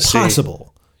 But it's possible.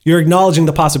 You're acknowledging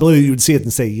the possibility that you would see it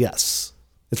and say yes.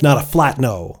 It's not a flat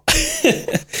no.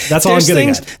 That's all I'm getting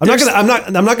at.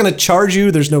 I'm not gonna charge you.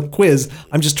 There's no quiz.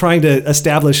 I'm just trying to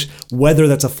establish whether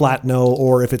that's a flat no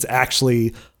or if it's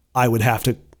actually, I would have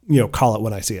to, call it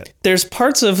when I see it. There's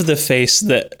parts of the face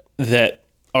that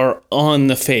are on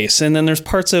the face, and then there's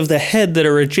parts of the head that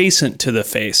are adjacent to the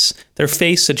face. They're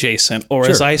face adjacent, or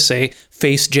as I say,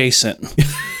 face adjacent.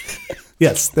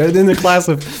 Yes, they're in the class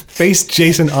of face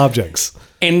adjacent objects.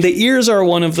 And the ears are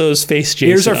one of those face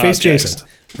adjacent. Ears are face adjacent.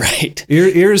 Right.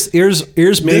 Ears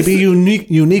may be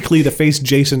uniquely the face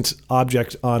adjacent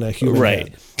object on a human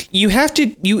head. You have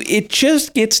to, it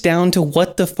just gets down to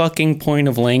what the fucking point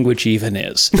of language even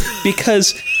is.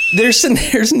 Because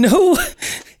there's no,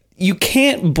 you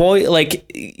can't boil,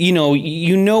 you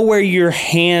know where your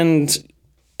hand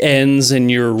ends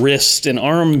and your wrist and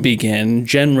arm begin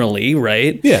generally,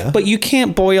 right? Yeah. But you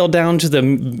can't boil down to the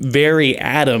very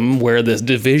atom where the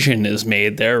division is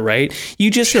made there, right? You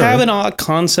just have an odd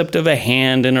concept of a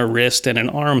hand and a wrist and an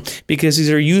arm because these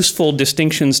are useful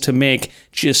distinctions to make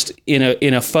just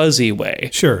in a fuzzy way.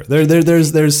 Sure.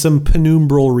 There's some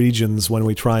penumbral regions when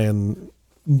we try and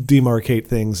demarcate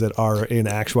things that are in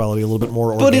actuality a little bit more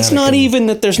organic. But it's not even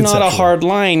that there's not a hard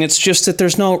line. It's just that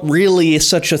there's not really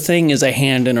such a thing as a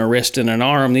hand and a wrist and an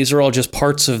arm. These are all just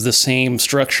parts of the same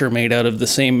structure made out of the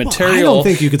same material. I don't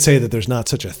think you could say that there's not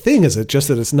such a thing as it, just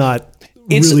that it's not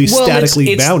really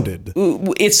statically bounded.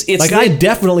 It's like I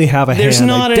definitely have a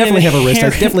hand. I definitely have a wrist. I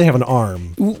definitely have an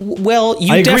arm. Well,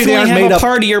 you definitely have a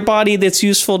part of your body that's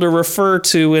useful to refer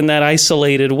to in that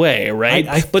isolated way,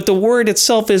 right? But the word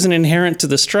itself isn't inherent to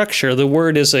the structure. The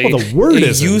word is a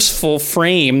useful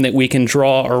frame that we can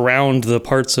draw around the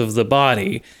parts of the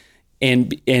body.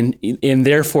 And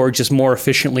therefore just more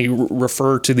efficiently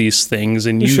refer to these things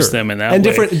and use them in that way.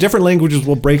 And different languages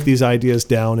will break these ideas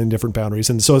down in different boundaries.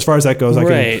 And so as far as that goes,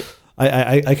 I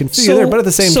can see you there. But at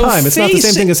the same time, it's not the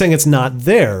same thing as saying it's not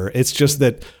there. It's just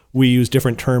that we use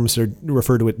different terms to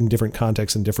refer to it in different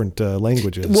contexts and different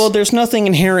languages. Well, there's nothing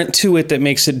inherent to it that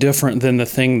makes it different than the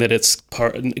thing that it's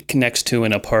connects to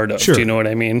and a part of. Sure. Do you know what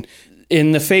I mean?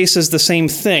 In the face is the same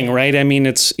thing, right? I mean,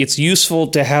 it's useful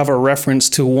to have a reference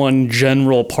to one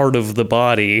general part of the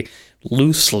body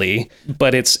loosely,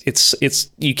 but it's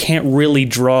you can't really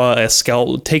take a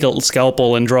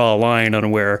scalpel and draw a line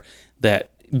on where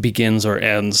that begins or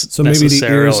ends. So maybe the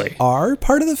ears are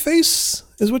part of the face,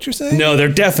 is what you're saying? No, they're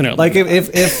definitely like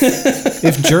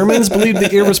if Germans believed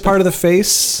the ear was part of the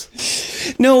face.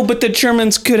 No, but the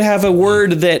Germans could have a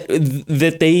word that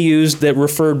they used that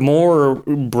referred more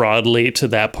broadly to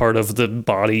that part of the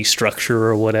body structure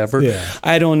or whatever. Yeah.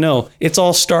 I don't know. It's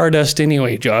all stardust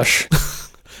anyway, Josh.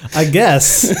 I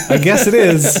guess it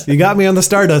is. You got me on the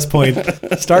stardust point.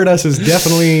 Stardust is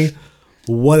definitely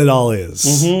what it all is.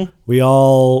 Mm-hmm. We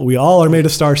all are made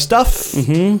of star stuff.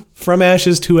 Mm-hmm. From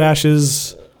ashes to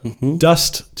ashes,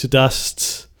 dust to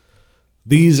dust.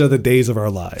 These are the days of our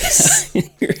lives.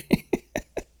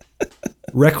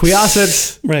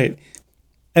 Requiescat, right,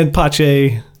 and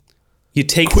pace. You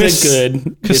take the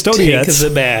good, you take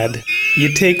the bad.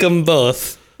 You take them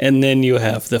both, and then you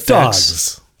have the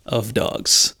facts of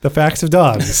dogs. The facts of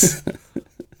dogs.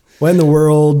 When the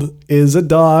world is a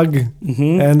dog,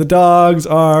 and the dogs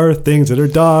are things that are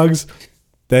dogs,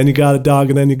 Then you got a dog,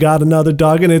 and then you got another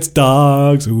dog, and it's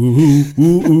dogs. Ooh, ooh,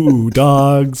 ooh,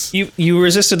 dogs. You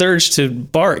resisted the urge to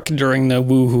bark during the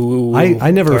woo-hoo.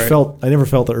 I never part. felt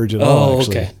the urge at all.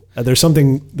 Actually. Okay. There's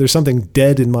something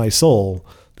dead in my soul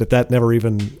that never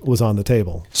even was on the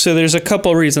table. So there's a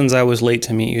couple reasons I was late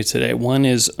to meet you today. One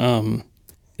is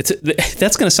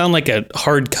that's going to sound like a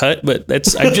hard cut, but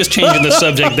I'm just changing the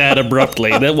subject that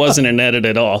abruptly. That wasn't an edit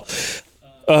at all.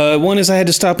 One is I had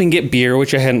to stop and get beer,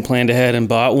 which I hadn't planned ahead and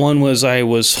bought. One was I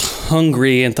was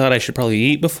hungry and thought I should probably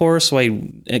eat before, so I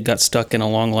got stuck in a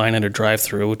long line at a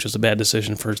drive-thru, which was a bad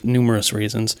decision for numerous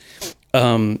reasons.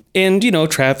 And,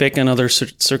 traffic and other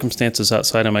circumstances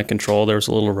outside of my control. There was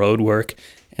a little road work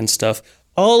and stuff,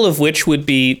 all of which would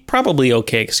be probably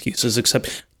okay excuses,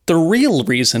 except the real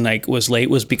reason I was late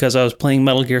was because I was playing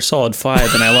Metal Gear Solid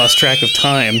 5 and I lost track of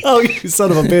time. Oh, you son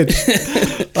of a bitch.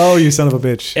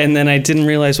 And then I didn't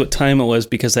realize what time it was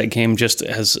because that game just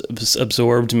has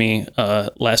absorbed me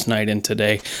last night and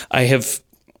today. I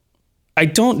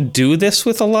don't do this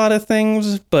with a lot of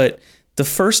things, but the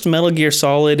first Metal Gear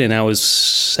Solid, and I was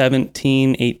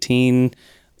 17, 18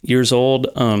 years old,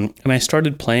 and I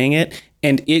started playing it,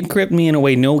 and it gripped me in a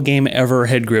way no game ever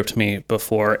had gripped me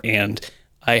before, and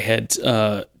I had,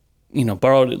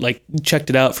 borrowed it, checked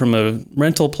it out from a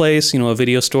rental place, a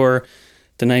video store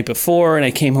the night before. And I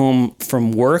came home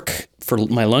from work for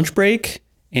my lunch break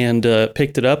and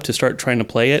picked it up to start trying to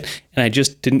play it. And I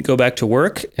just didn't go back to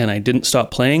work and I didn't stop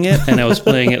playing it. And I was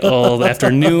playing it all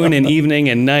afternoon and evening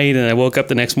and night. And I woke up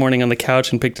the next morning on the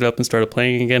couch and picked it up and started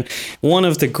playing again. One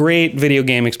of the great video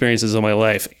game experiences of my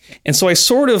life. And so I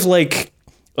sort of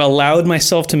allowed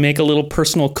myself to make a little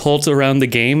personal cult around the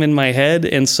game in my head.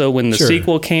 And so when the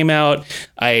sequel came out,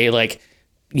 I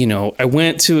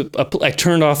went to, I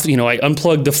turned off, I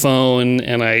unplugged the phone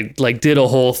and I did a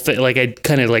whole thing. I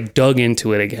kind of dug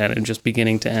into it again and just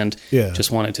beginning to end,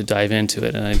 just wanted to dive into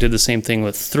it. And I did the same thing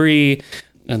with 3.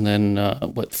 And then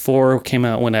 4 came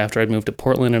out when after I'd moved to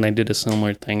Portland and I did a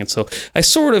similar thing. And so I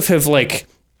sort of have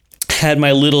had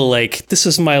my little this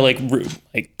is my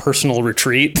personal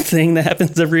retreat thing that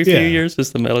happens every few years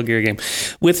is the Metal Gear game.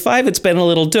 With 5 it's been a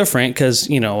little different because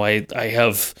I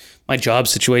have my job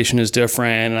situation is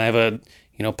different and I have a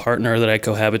partner that I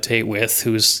cohabitate with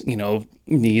whose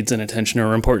needs and attention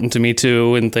are important to me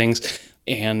too and things.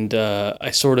 And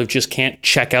I sort of just can't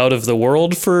check out of the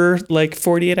world for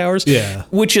 48 hours. Yeah.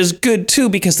 Which is good too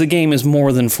because the game is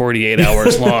more than 48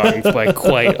 hours long by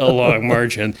quite a long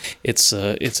margin. It's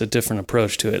a different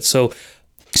approach to it. So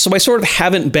I sort of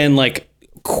haven't been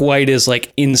quite as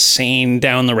insane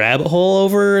down the rabbit hole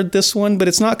over this one, but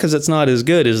it's not because it's not as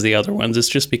good as the other ones. It's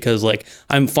just because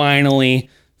I'm finally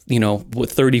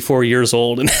 34 years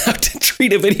old and have to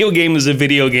treat a video game as a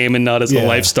video game and not as a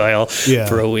lifestyle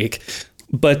for a week.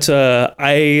 But but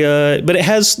it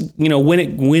has,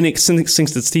 when it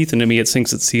sinks its teeth into me,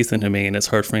 and it's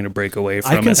hard for me to break away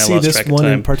from it. I can see this one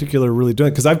in particular really doing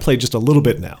it because I've played just a little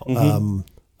bit now. Mm-hmm.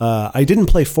 I didn't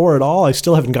play 4 at all. I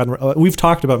still haven't gotten. We've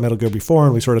talked about Metal Gear before,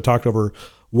 and we sort of talked over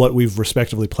what we've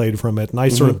respectively played from it. And I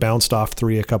sort of bounced off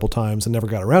 3 a couple times and never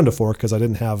got around to 4 because I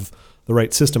didn't have the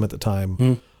right system at the time.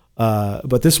 Mm.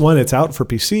 But this one, it's out for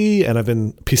PC, and I've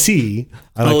been PC.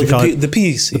 I like to call it the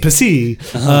PC. The PC,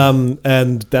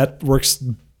 and that works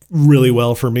really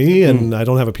well for me. And I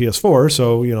don't have a PS4,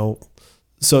 so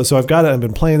so I've got it. I've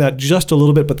been playing that just a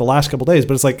little bit, but the last couple of days.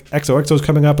 But it's XOXO is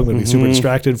coming up. I'm going to be super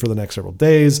distracted for the next several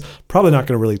days. Probably not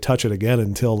going to really touch it again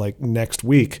until next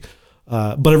week.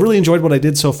 But I really enjoyed what I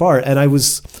did so far, and I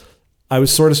was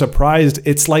sort of surprised.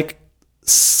 It's like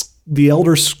the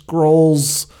Elder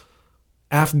Scrolls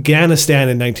Afghanistan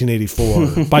in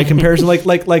 1984 by comparison.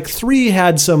 Like 3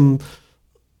 had some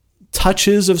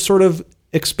touches of sort of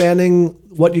expanding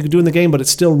what you could do in the game, but it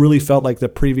still really felt like the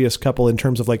previous couple in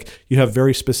terms of you have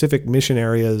very specific mission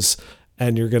areas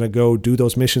and you're going to go do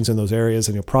those missions in those areas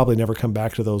and you'll probably never come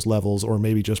back to those levels or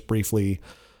maybe just briefly.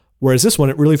 Whereas this one,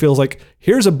 it really feels like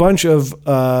here's a bunch of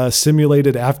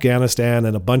simulated Afghanistan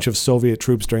and a bunch of Soviet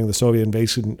troops during the Soviet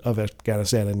invasion of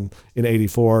Afghanistan in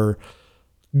 84.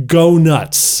 Go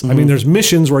nuts. I mean, there's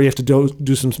missions where you have to do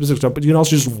some specific stuff, but you can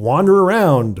also just wander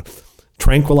around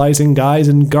tranquilizing guys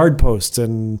in guard posts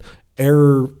and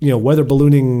weather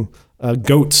ballooning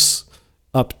goats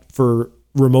up for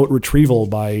remote retrieval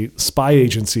by spy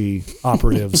agency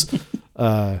operatives.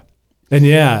 And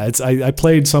I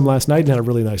played some last night and had a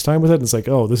really nice time with it. And it's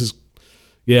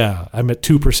I'm at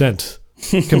 2%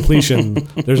 completion.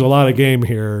 There's a lot of game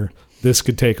here. This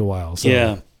could take a while. So.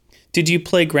 Yeah. Did you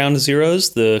play Ground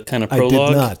Zeroes, the kind of prologue? I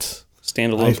did not.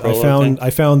 Standalone prologue. I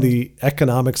found the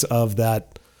economics of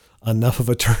that enough of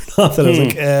a turn off that I was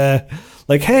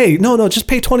Like, hey, no, just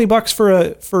pay $20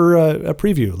 for a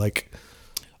preview. Like,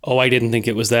 oh, I didn't think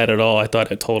it was that at all. I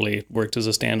thought it totally worked as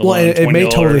a standalone. well, it may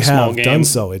totally small have game. done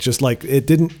so. It's just like it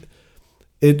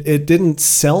didn't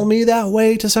sell me that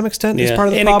way to some extent. Is part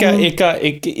of the problem.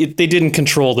 They didn't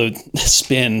control the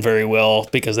spin very well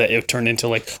because it turned into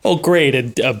like, oh great,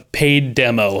 a paid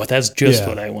demo. That's just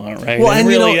what I want, right? Well, and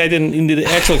really, I didn't. The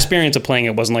actual experience of playing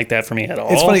it wasn't like that for me at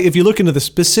all. It's funny if you look into the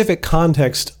specific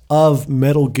context of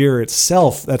Metal Gear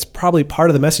itself. That's probably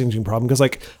part of the messaging problem because,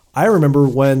 like, I remember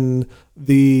when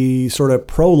the sort of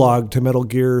prologue to Metal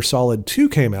Gear Solid 2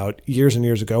 came out years and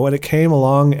years ago, and it came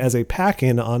along as a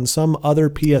pack-in on some other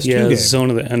PS2 game. Zone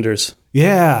of the Enders.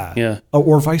 Yeah.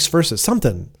 Or vice versa,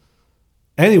 something.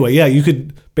 Anyway, yeah, you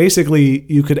could end up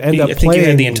playing. I think you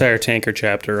had the entire tanker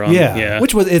chapter on. Yeah.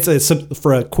 Which was it's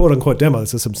for a quote-unquote demo,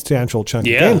 it's a substantial chunk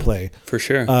of gameplay. For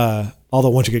sure. Although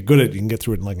once you get good at it, you can get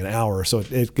through it in like an hour. So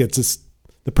it gets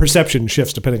the perception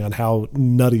shifts depending on how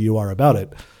nutty you are about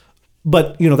it.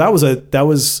 But that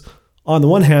was on the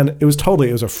one hand, it was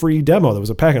a free demo. That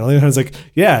was a packet. On the other hand, it's like,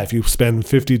 yeah, if you spend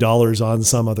 $50 on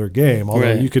some other game,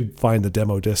 although you could find the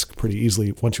demo disc pretty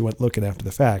easily once you went looking after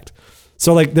the fact.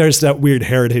 So like, there's that weird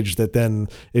heritage that then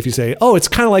if you say, oh, it's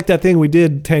kind of like that thing we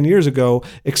did 10 years ago,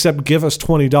 except give us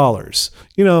 $20,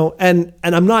 and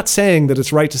I'm not saying that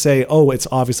it's right to say, oh, it's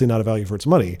obviously not a value for its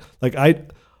money. Like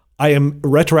I am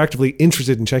retroactively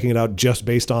interested in checking it out just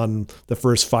based on the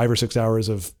first 5 or 6 hours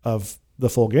of the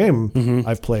full game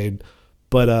I've played.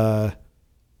 But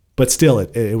still,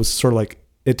 it was sort of like,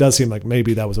 it does seem like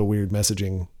maybe that was a weird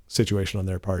messaging situation on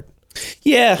their part.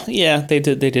 Yeah, they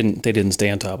didn't stay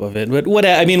on top of it. But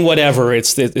whatever.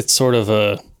 It's sort of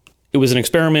it was an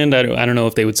experiment. I don't know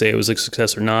if they would say it was a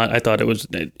success or not. I thought it was.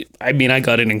 I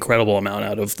got an incredible amount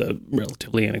out of the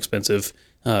relatively inexpensive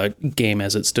game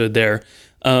as it stood there.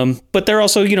 But they're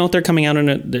also, they're coming out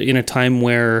in a time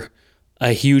where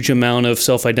a huge amount of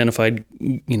self-identified,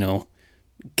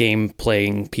 game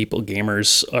playing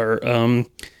gamers are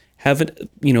have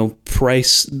a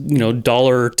price,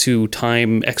 dollar to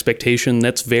time expectation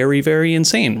that's very, very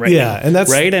insane right now. And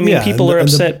that's right. I mean, people are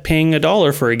upset paying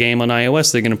 $1 for a game on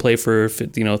iOS they're going to play for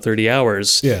 30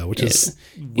 hours. Yeah, which is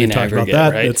we talked about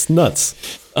that. Right? It's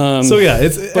nuts. But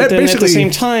then at the same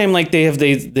time, like they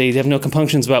have no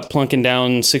compunctions about plunking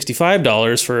down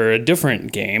 $65 for a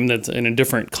different game that's in a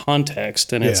different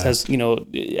context, and it has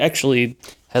actually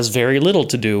has very little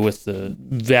to do with the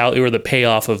value or the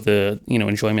payoff of the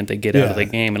enjoyment they get out of the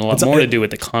game, and a lot more to do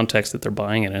with the context that they're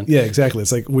buying it in. Yeah, exactly.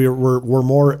 It's like we're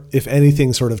more, if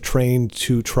anything, sort of trained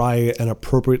to try and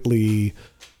appropriately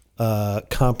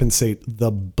compensate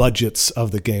the budgets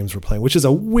of the games we're playing, which is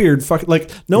a weird fucking, like,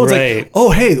 no one's like,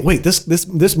 oh hey, wait,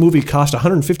 this movie cost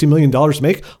 $150 million to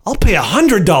make, I'll pay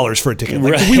 $100 for a ticket.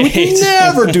 Like, we would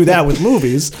never do that with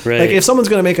movies. Like, if someone's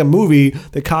going to make a movie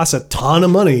that costs a ton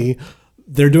of money,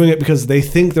 they're doing it because they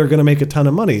think they're going to make a ton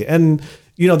of money. And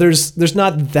there's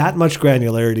not that much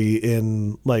granularity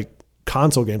in like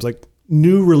console games. Like,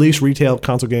 new release retail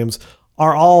console games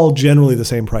are all generally the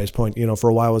same price point. For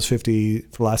a while it was 50,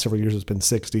 for the last several years it's been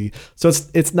 60. So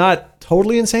it's not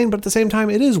totally insane, but at the same time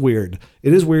it is weird.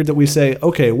 It is weird that we say,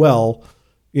 okay, well,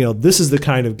 this is the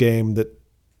kind of game that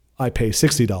I pay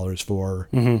 $60 for.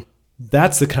 Mm-hmm.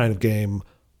 That's the kind of game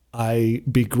I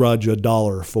begrudge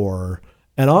 $1 for.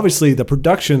 And obviously the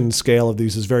production scale of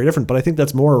these is very different, but I think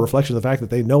that's more a reflection of the fact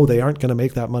that they know they aren't going to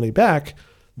make that money back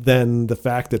than the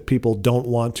fact that people don't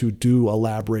want to do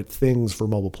elaborate things for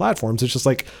mobile platforms. It's just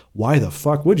like, why the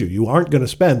fuck would you? You aren't going to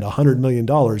spend $100 million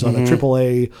on a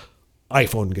AAA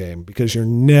iPhone game because you're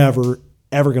never,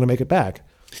 ever going to make it back.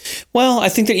 Well, I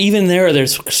think that even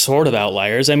there's sort of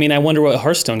outliers. I mean, I wonder what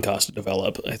Hearthstone cost to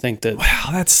develop. I think that...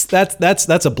 Wow,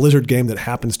 that's a Blizzard game that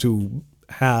happens to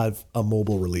have a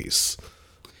mobile release.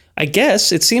 I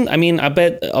guess it seemed. I mean, I'll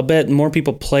bet more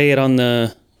people play it on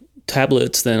the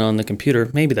tablets than on the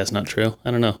computer. Maybe that's not true. I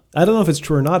don't know. I don't know if it's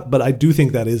true or not, but I do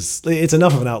think it's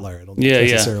enough of an outlier. I don't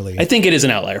necessarily. I think it is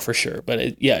an outlier for sure, but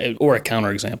or a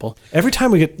counterexample. Every time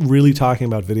we get really talking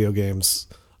about video games,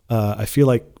 I feel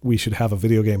like we should have a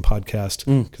video game podcast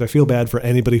because I feel bad for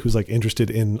anybody who's like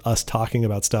interested in us talking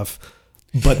about stuff,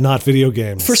 but not video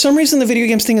games. For some reason, the video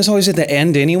games thing is always at the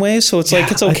end anyway, so it's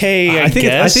like it's okay. I think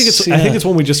it's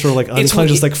when we just sort of like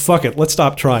just like fuck it, let's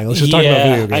stop trying. Let's just talk about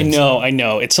video games. I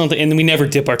know. It's something, and we never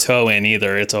dip our toe in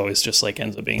either. It's always just like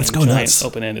ends up being a giant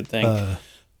open-ended thing.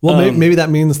 Maybe that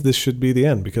means this should be the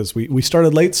end because we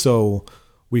started late, so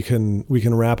we can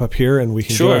wrap up here and we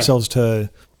can get ourselves to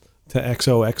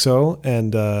XOXO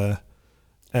and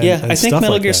I think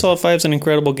Metal Gear Solid 5 is an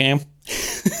incredible game.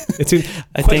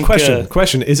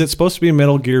 Question: is it supposed to be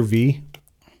Metal Gear V?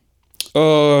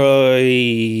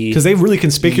 Because they really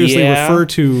conspicuously refer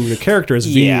to the character as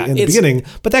V in the beginning,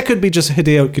 but that could be just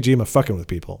Hideo Kojima fucking with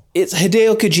people. It's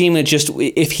Hideo Kojima just,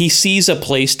 if he sees a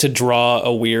place to draw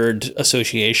a weird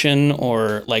association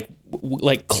or like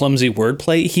clumsy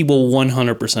wordplay, he will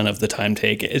 100% of the time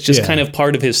take it. It's just kind of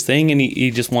part of his thing, and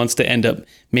he just wants to end up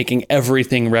making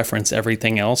everything reference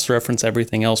everything else, reference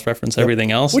everything else, reference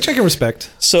everything else. Which I can respect.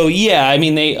 So yeah, I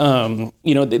mean they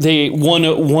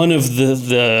one of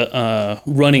the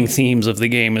running themes of the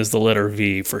game is the letter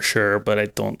V for sure, but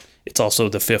it's also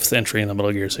the 5th entry in the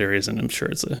Metal Gear series, and I'm sure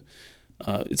it's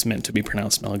meant to be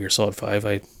pronounced Metal Gear Solid 5.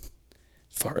 I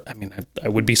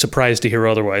would be surprised to hear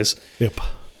otherwise. Yep.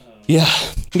 Yeah,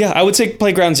 I would say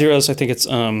play Ground Zeroes. I think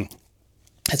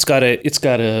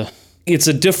it's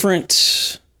a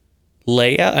different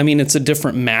layout. I mean, it's a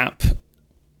different map.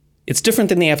 It's different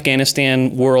than the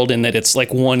Afghanistan world in that it's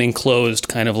like one enclosed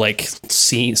kind of like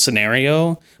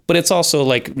scenario, but it's also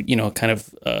like, kind of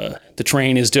the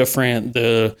terrain is different,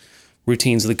 the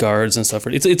routines of the guards and stuff.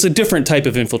 It's a different type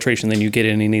of infiltration than you get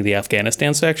in any of the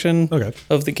Afghanistan section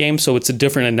of the game. So it's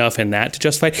different enough in that to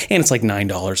justify, and it's like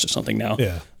 $9 or something now.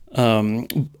 Yeah. It's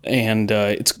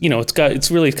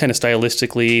really kind of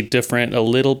stylistically different a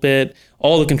little bit.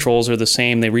 All the controls are the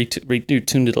same. They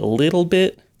retuned it a little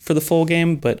bit for the full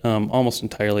game, but almost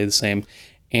entirely the same.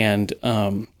 And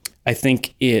I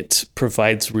think it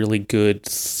provides really good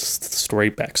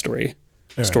backstory.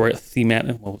 What was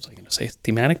I going to say?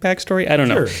 Thematic backstory? I don't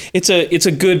know. Sure. It's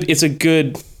a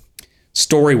good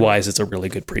story-wise, it's a really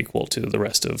good prequel to the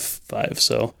rest of 5.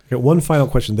 So, okay, one final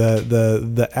question: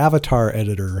 the avatar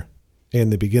editor in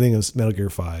the beginning of Metal Gear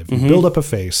 5, you build up a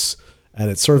face, and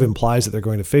it sort of implies that they're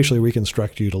going to facially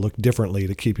reconstruct you to look differently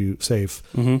to keep you safe.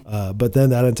 But then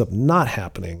that ends up not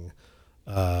happening,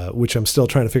 which I'm still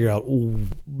trying to figure out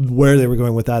where they were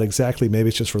going with that exactly. Maybe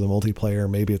it's just for the multiplayer.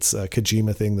 Maybe it's a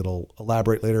Kojima thing that'll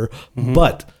elaborate later.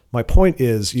 But my point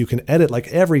is, you can edit like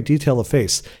every detail of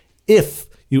face if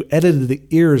you edited the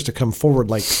ears to come forward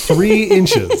like 3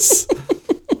 inches.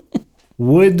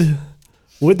 Would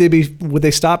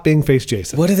they stop being Face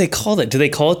Jason? What do they call it? Do they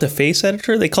call it the face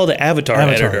editor? They call it the avatar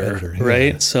editor,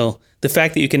 right? Yeah. So the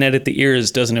fact that you can edit the ears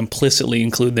doesn't implicitly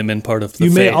include them in part of the face.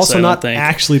 You may also not think.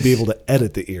 actually be able to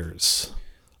edit the ears.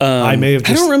 I may have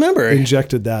just I don't remember.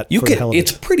 injected that for the hell of it.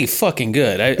 It's pretty fucking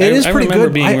good. It is pretty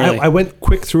good. I went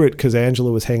quick through it because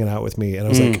Angela was hanging out with me, and I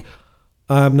was like,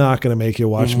 I'm not going to make you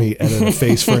watch me edit a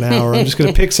face for an hour. I'm just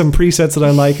going to pick some presets that I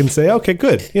like and say, okay,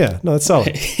 good. Yeah, no, that's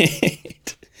solid.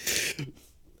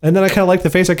 And then I kind of liked the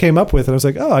face I came up with, and I was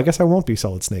like, oh, I guess I won't be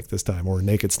Solid Snake this time, or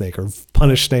Naked Snake, or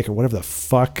Punish Snake, or whatever the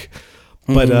fuck.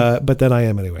 But then I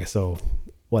am anyway, so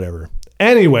whatever.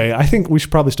 Anyway, I think we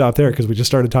should probably stop there because we just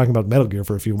started talking about Metal Gear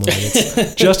for a few more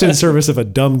minutes, just in service of a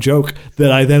dumb joke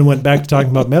that I then went back to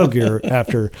talking about Metal Gear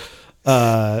after.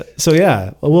 So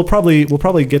yeah, we'll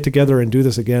probably get together and do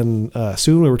this again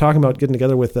soon. We were talking about getting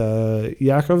together with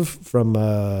Yakov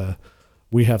from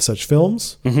We Have Such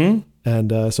Films,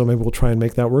 and so maybe we'll try and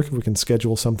make that work if we can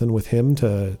schedule something with him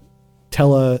to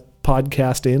tell a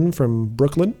podcast in from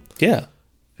Brooklyn. Yeah,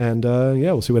 and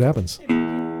we'll see what happens.